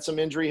old. They had some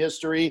injury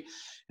history.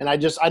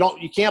 And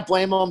you can't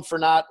blame them for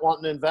not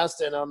wanting to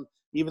invest in him,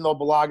 even though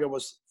Bulaga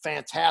was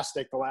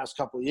fantastic the last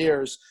couple of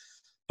years.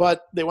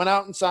 But they went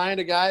out and signed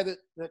a guy that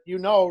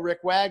Rick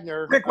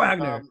Wagner.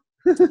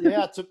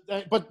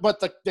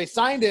 They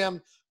signed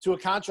him to a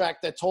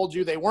contract that told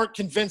you they weren't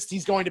convinced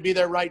he's going to be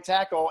their right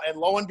tackle. And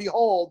lo and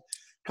behold,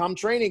 come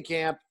training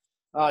camp,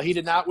 he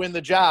did not win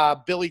the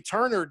job. Billy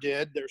Turner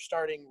did, their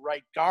starting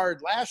right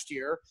guard last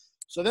year.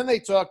 So then they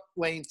took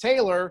Lane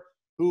Taylor,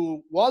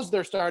 who was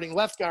their starting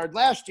left guard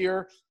last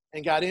year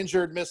and got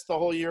injured, missed the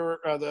whole year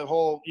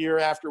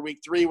after week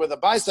 3 with a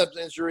biceps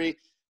injury.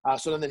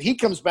 So then he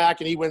comes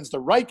back and he wins the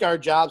right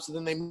guard job. So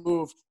then they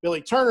move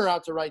Billy Turner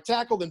out to right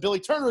tackle. Then Billy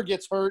Turner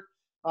gets hurt,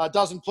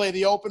 doesn't play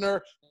the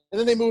opener. And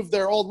then they move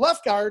their old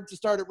left guard to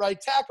start at right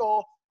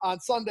tackle on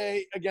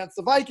Sunday against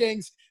the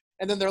Vikings.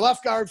 And then their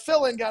left guard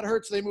fill-in got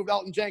hurt, so they moved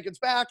Elton Jenkins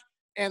back.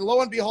 And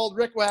lo and behold,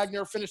 Rick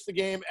Wagner finished the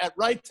game at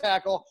right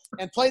tackle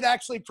and played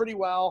actually pretty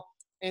well.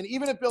 And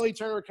even if Billy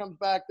Turner comes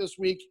back this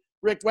week,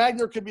 Rick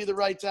Wagner could be the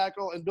right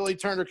tackle and Billy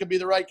Turner could be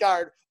the right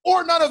guard.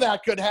 Or none of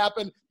that could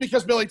happen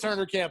because Billy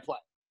Turner can't play.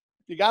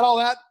 You got all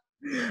that?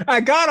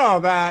 I got all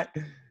that.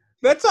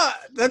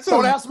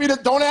 Don't ask me to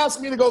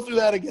go through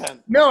that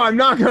again. No, I'm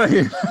not going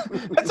to.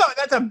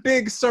 That's a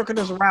big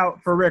circuitous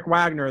route for Rick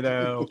Wagner,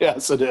 though.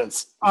 Yes, it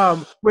is.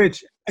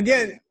 Which,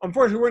 again,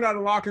 unfortunately, we're not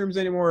in locker rooms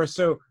anymore.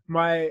 So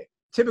my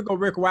typical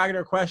Rick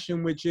Wagner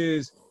question, which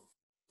is,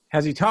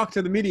 has he talked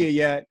to the media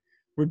yet,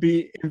 would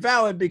be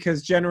invalid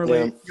because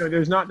generally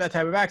there's not that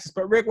type of access.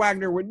 But Rick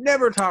Wagner would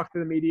never talk to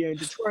the media in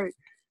Detroit.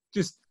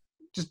 Just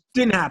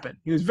didn't happen.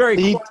 He was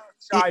very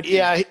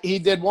quiet. He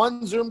did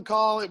one Zoom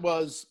call. It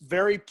was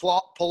very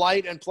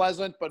polite and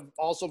pleasant, but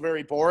also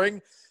very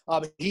boring.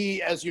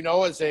 He, as you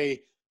know, is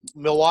a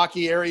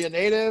Milwaukee area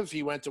native.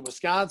 He went to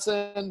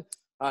Wisconsin.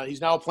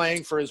 He's now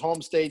playing for his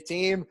home state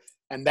team,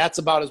 and that's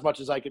about as much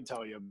as I can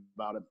tell you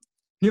about him.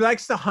 He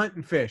likes to hunt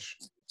and fish.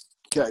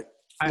 Okay.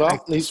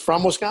 He's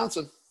from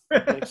Wisconsin.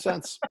 Makes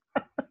sense.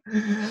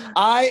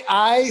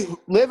 I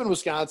live in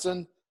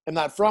Wisconsin. I'm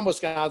not from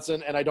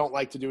Wisconsin, and I don't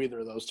like to do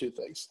either of those two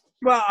things.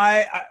 Well,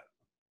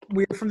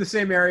 we're from the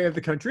same area of the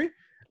country.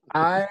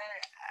 I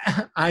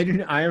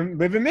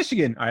live in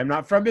Michigan. I am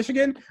not from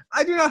Michigan.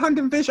 I do not hunt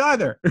and fish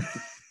either.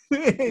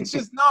 It's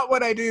just not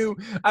what I do.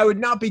 I would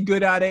not be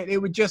good at it. It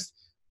would just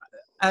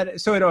at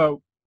a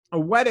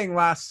wedding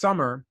last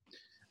summer,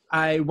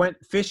 I went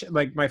fishing.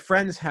 Like my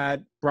friends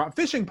had brought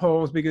fishing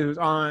poles because it was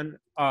on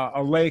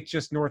a lake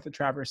just north of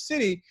Traverse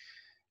City,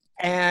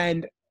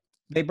 and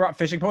they brought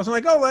fishing poles. I'm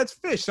like, oh, let's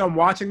fish. So I'm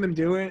watching them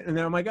do it. And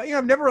then I'm like,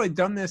 I've never really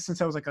done this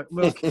since I was like a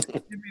little kid.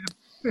 Give me the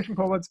fishing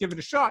pole. Let's give it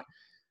a shot.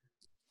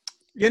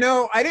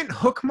 I didn't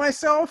hook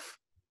myself,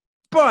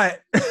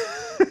 but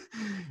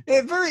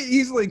it very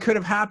easily could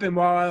have happened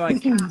while I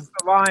cast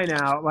the line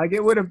out. Like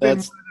it would have been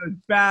one of those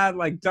bad,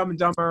 Dumb and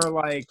Dumber,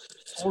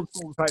 old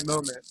school type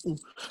moments.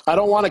 I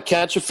don't want to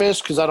catch a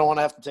fish because I don't want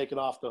to have to take it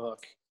off the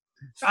hook.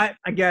 I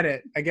get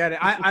it.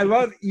 I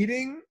love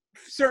eating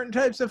certain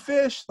types of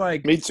fish,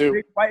 me too,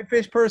 big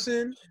whitefish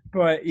person.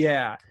 But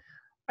yeah,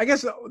 I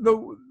guess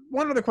the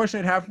one other question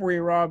I'd have for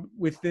you, Rob,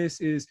 with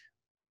this is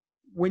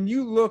when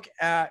you look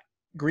at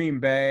Green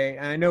Bay,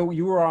 and I know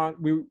you were on,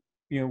 we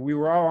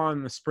were all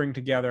on the spring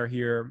together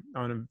here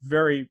on a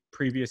very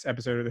previous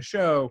episode of the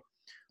show.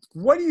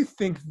 What do you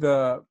think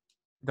the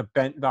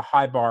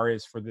high bar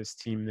is for this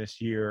team this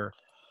year?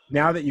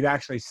 Now that you've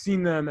actually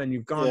seen them and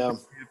you've gone through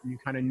it and you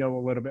kind of know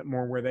a little bit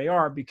more where they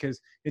are, because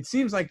it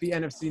seems like the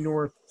NFC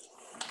North,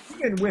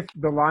 even with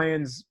the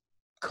Lions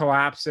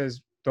collapse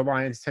as the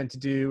Lions tend to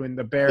do, and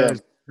the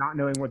Bears not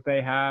knowing what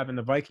they have, and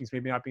the Vikings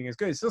maybe not being as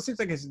good, it still seems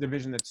like it's a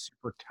division that's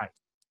super tight.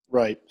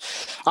 Right.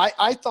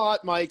 I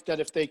thought, Mike, that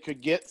if they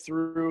could get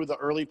through the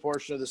early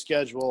portion of the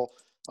schedule,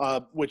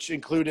 which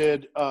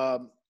included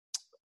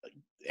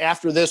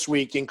after this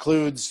week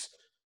includes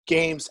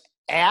games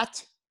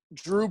at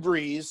Drew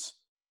Brees,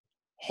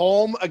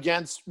 home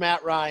against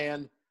Matt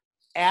Ryan,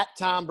 at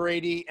Tom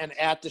Brady, and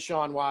at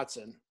Deshaun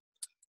Watson.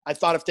 I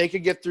thought if they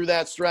could get through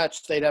that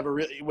stretch, they'd have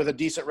with a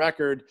decent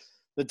record,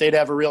 that they'd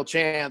have a real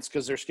chance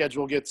because their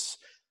schedule gets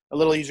a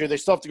little easier. They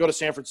still have to go to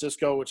San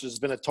Francisco, which has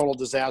been a total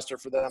disaster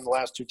for them the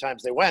last two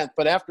times they went.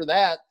 But after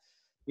that,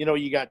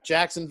 you got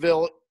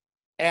Jacksonville,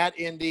 at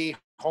Indy,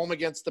 home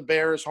against the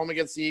Bears, home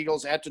against the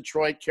Eagles, at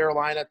Detroit,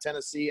 Carolina,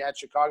 Tennessee, at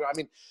Chicago. I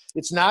mean,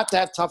 it's not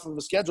that tough of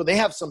a schedule. They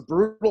have some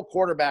brutal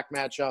quarterback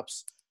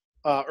matchups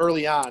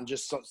early on,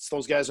 just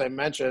those guys I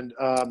mentioned.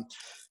 After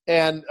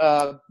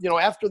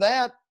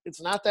that,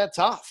 it's not that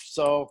tough.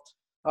 So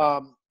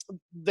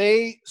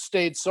they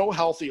stayed so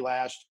healthy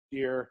last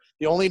year.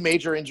 The only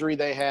major injury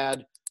they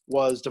had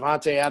was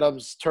Devontae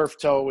Adams' turf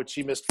toe, which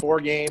he missed 4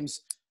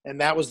 games. And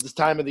that was the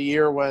time of the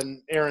year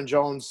when Aaron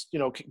Jones,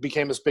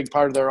 became this big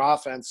part of their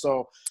offense.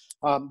 So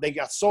they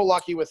got so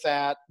lucky with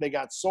that. They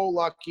got so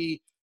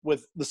lucky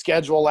with the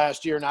schedule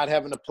last year, not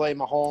having to play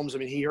Mahomes. I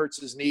mean, he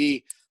hurts his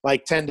knee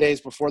 10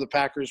 days before the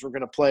Packers were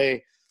going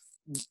to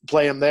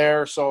play him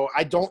there. So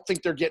I don't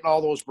think they're getting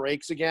all those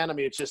breaks again. I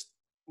mean, it's just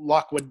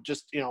luck would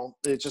just,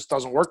 it just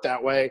doesn't work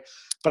that way.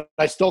 But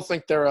I still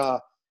think they're a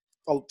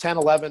 10,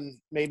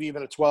 11, maybe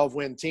even a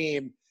 12-win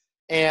team.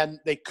 And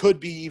they could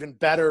be even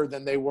better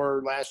than they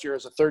were last year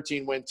as a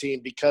 13-win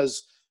team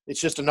because it's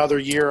just another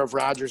year of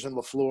Rodgers and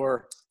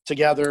LaFleur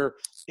together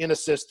in a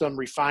system,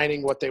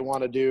 refining what they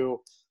want to do.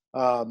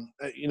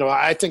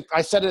 I think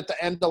I said it at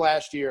the end of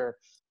last year,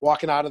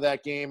 walking out of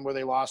that game where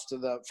they lost to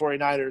the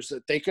 49ers,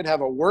 that they could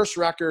have a worse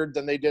record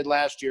than they did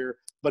last year,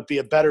 but be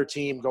a better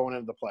team going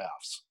into the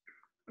playoffs.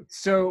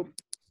 So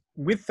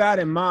with that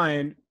in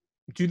mind,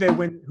 do they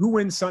win? Who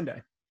wins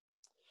Sunday?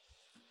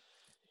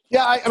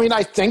 Yeah,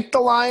 I think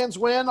the Lions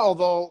win,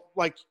 although,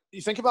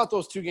 you think about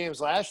those 2 games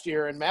last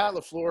year, and Matt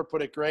LaFleur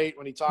put it great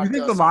when he talked to us.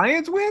 You think the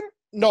Lions win?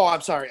 No, I'm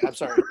sorry.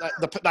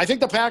 I think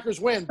the Packers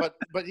win, but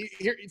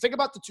here, think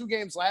about the 2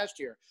 games last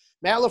year.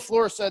 Matt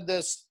LaFleur said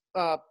this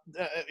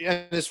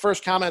in his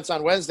first comments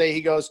on Wednesday.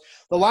 He goes,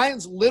 the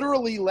Lions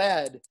literally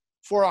led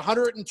for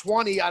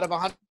 120 out of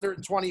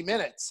 120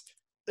 minutes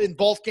in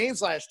both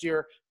games last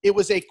year. It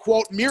was a,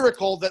 quote,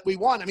 miracle that we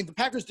won. I mean, the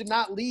Packers did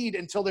not lead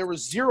until there were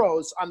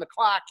zeros on the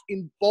clock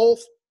in both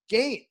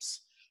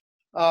games.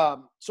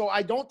 So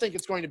I don't think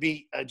it's going to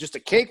be just a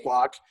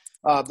cakewalk.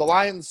 The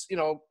Lions,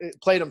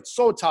 played them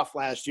so tough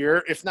last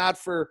year. If not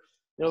for,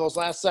 those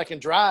last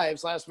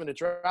minute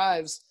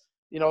drives,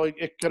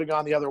 it could have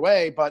gone the other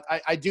way. But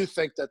I do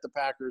think that the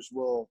Packers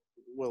will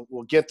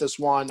get this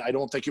one. I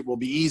don't think it will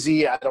be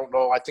easy. I don't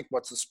know. I think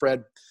what's the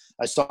spread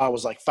I saw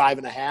was like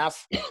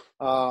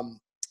 5.5.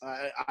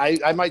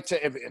 I might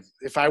take,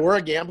 if I were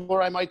a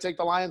gambler, I might take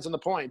the Lions and the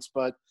points,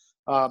 but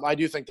I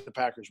do think the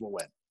Packers will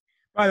win.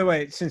 By the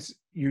way, since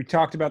you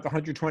talked about the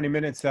 120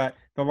 minutes that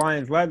the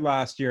Lions led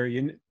last year,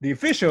 the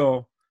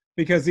official,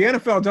 because the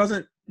NFL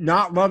doesn't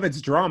not love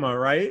its drama,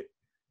 right?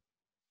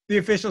 The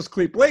official's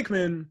Clete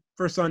Blakeman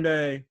for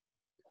Sunday,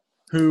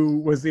 who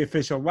was the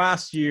official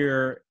last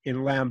year in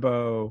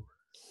Lambeau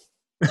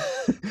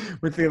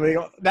with the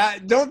illegal.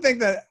 Don't think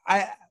that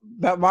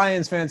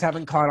Lions fans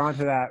haven't caught on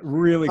to that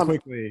really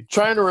quickly.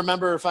 Trying to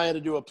remember if I had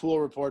to do a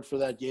pool report for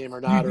that game or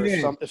not, or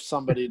if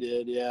somebody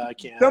did. Yeah, I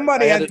can't.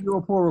 Somebody had to do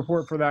a pool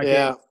report for that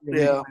game.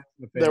 Yeah.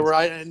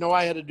 I know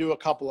I had to do a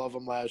couple of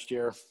them last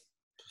year.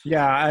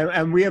 Yeah,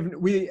 and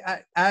we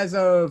as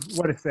of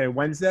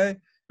Wednesday.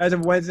 As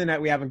of Wednesday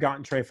night, we haven't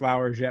gotten Trey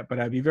Flowers yet, but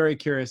I'd be very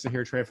curious to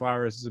hear Trey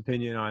Flowers'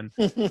 opinion on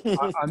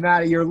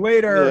that a year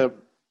later.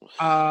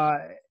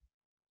 Yeah.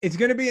 It's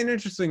going to be an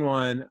interesting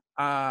one.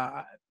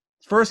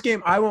 First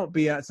game I won't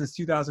be at since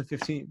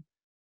 2015.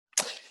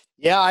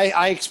 Yeah,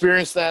 I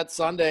experienced that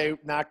Sunday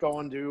not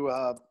going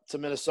to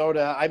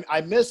Minnesota.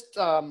 I missed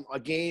a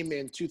game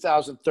in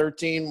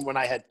 2013 when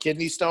I had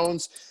kidney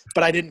stones,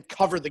 but I didn't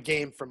cover the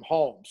game from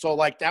home. So,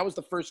 that was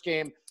the first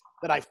game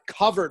that I've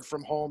covered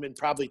from home in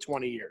probably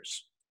 20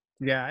 years.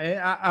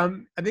 Yeah, I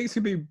think it's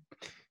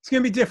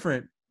gonna be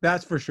different.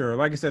 That's for sure.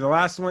 Like I said, the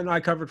last one I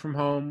covered from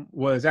home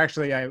was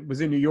actually I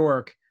was in New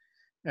York,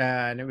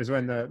 and it was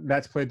when the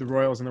Mets played the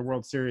Royals in the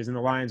World Series, and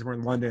the Lions were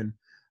in London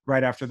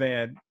right after they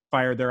had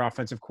fired their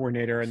offensive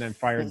coordinator and then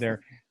fired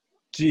their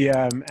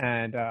GM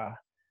and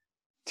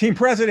team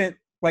president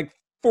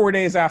 4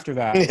 days after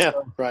that. Yeah,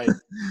 so, right.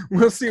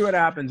 We'll see what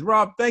happens.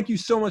 Rob, thank you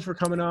so much for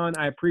coming on.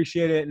 I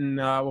appreciate it, and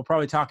we'll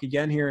probably talk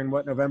again here in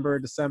November,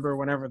 December,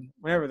 whenever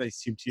they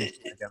seem to.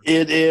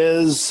 It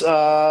is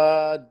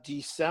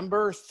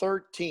December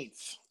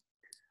 13th.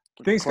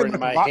 Things according to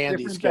my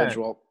handy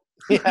schedule.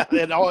 Yeah,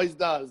 it always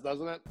does,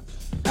 doesn't it?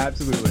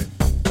 Absolutely.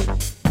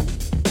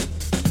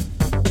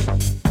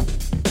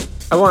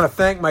 I want to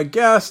thank my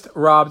guest,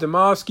 Rob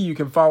Demovsky. You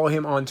can follow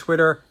him on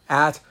Twitter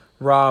at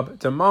Rob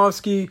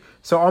Demovsky.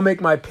 So I'll make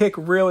my pick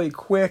really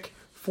quick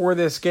for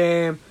this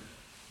game.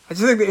 I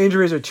just think the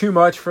injuries are too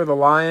much for the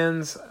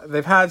Lions.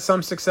 They've had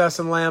some success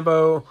in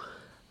Lambeau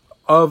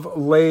of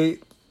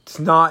late. It's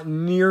not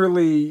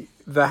nearly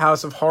the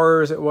house of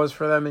horrors it was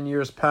for them in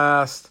years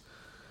past.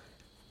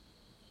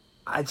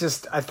 I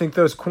think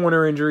those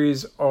corner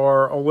injuries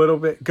are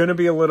going to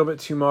be a little bit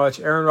too much.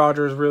 Aaron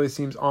Rodgers really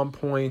seems on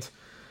point.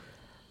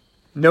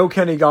 No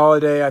Kenny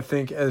Golladay, I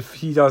think, if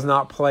he does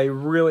not play,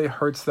 really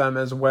hurts them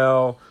as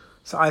well.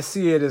 So I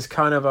see it as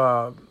kind of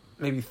a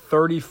maybe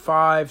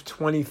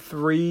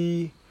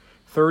 35-23,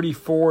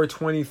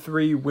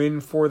 34-23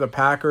 win for the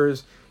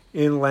Packers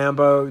in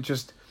Lambeau.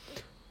 Just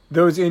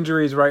those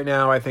injuries right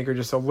now, I think, are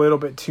just a little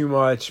bit too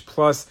much.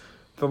 Plus,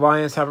 the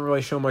Lions haven't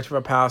really shown much of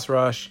a pass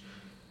rush.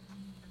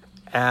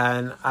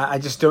 And I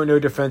just don't know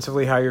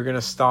defensively how you're going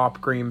to stop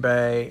Green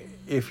Bay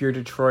if you're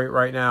Detroit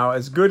right now.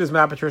 As good as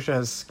Matt Patricia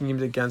has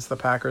schemed against the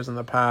Packers in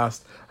the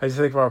past, I just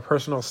think from a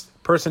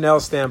personnel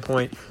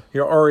standpoint,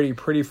 you're already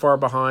pretty far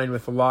behind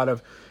with a lot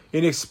of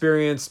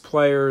inexperienced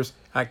players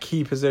at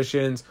key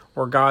positions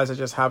or guys that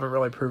just haven't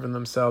really proven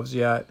themselves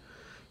yet,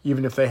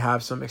 even if they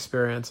have some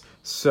experience.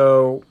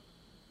 So,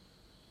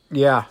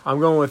 yeah,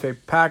 I'm going with a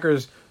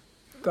Packers.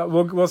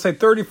 We'll say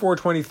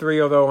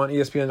 34-23, although on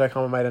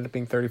ESPN.com it might end up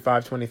being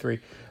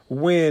 35-23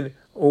 win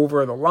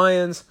over the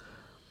Lions.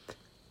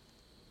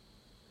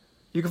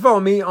 You can follow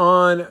me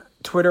on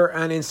Twitter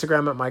and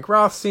Instagram at Mike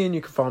Rothstein.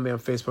 You can follow me on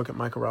Facebook at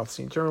Michael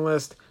Rothstein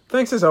Journalist.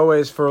 Thanks as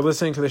always for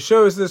listening to the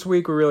shows this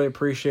week. We really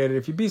appreciate it.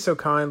 If you'd be so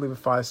kind, leave a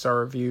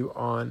 5-star review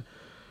on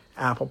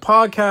Apple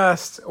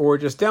Podcasts or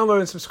just download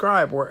and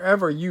subscribe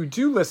wherever you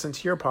do listen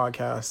to your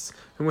podcasts.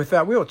 And with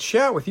that, we'll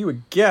chat with you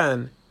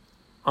again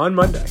on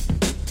Monday.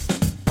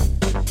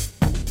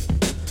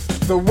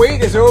 The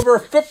wait is over.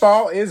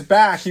 Football is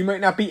back. You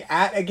might not be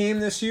at a game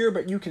this year,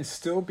 but you can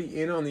still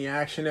be in on the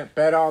action at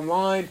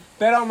BetOnline.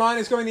 BetOnline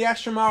is going the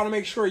extra mile to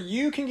make sure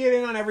you can get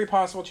in on every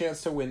possible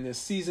chance to win this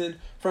season.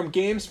 From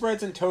game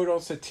spreads and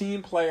totals to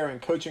team, player,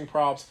 and coaching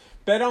props,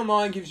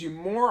 BetOnline gives you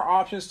more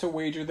options to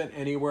wager than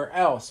anywhere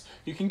else.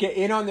 You can get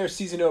in on their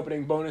season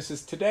opening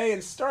bonuses today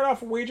and start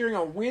off wagering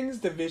on wins,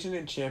 division,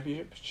 and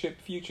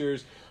championship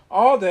futures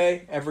all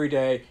day, every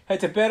day. Head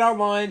to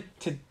BetOnline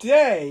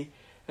today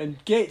and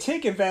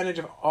take advantage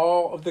of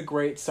all of the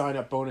great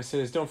sign-up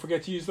bonuses. Don't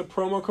forget to use the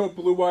promo code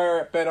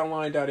BlueWire at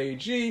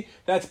betonline.ag.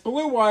 That's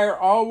BlueWire,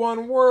 all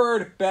one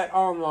word.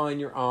 BetOnline,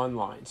 your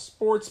online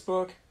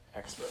sportsbook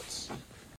experts.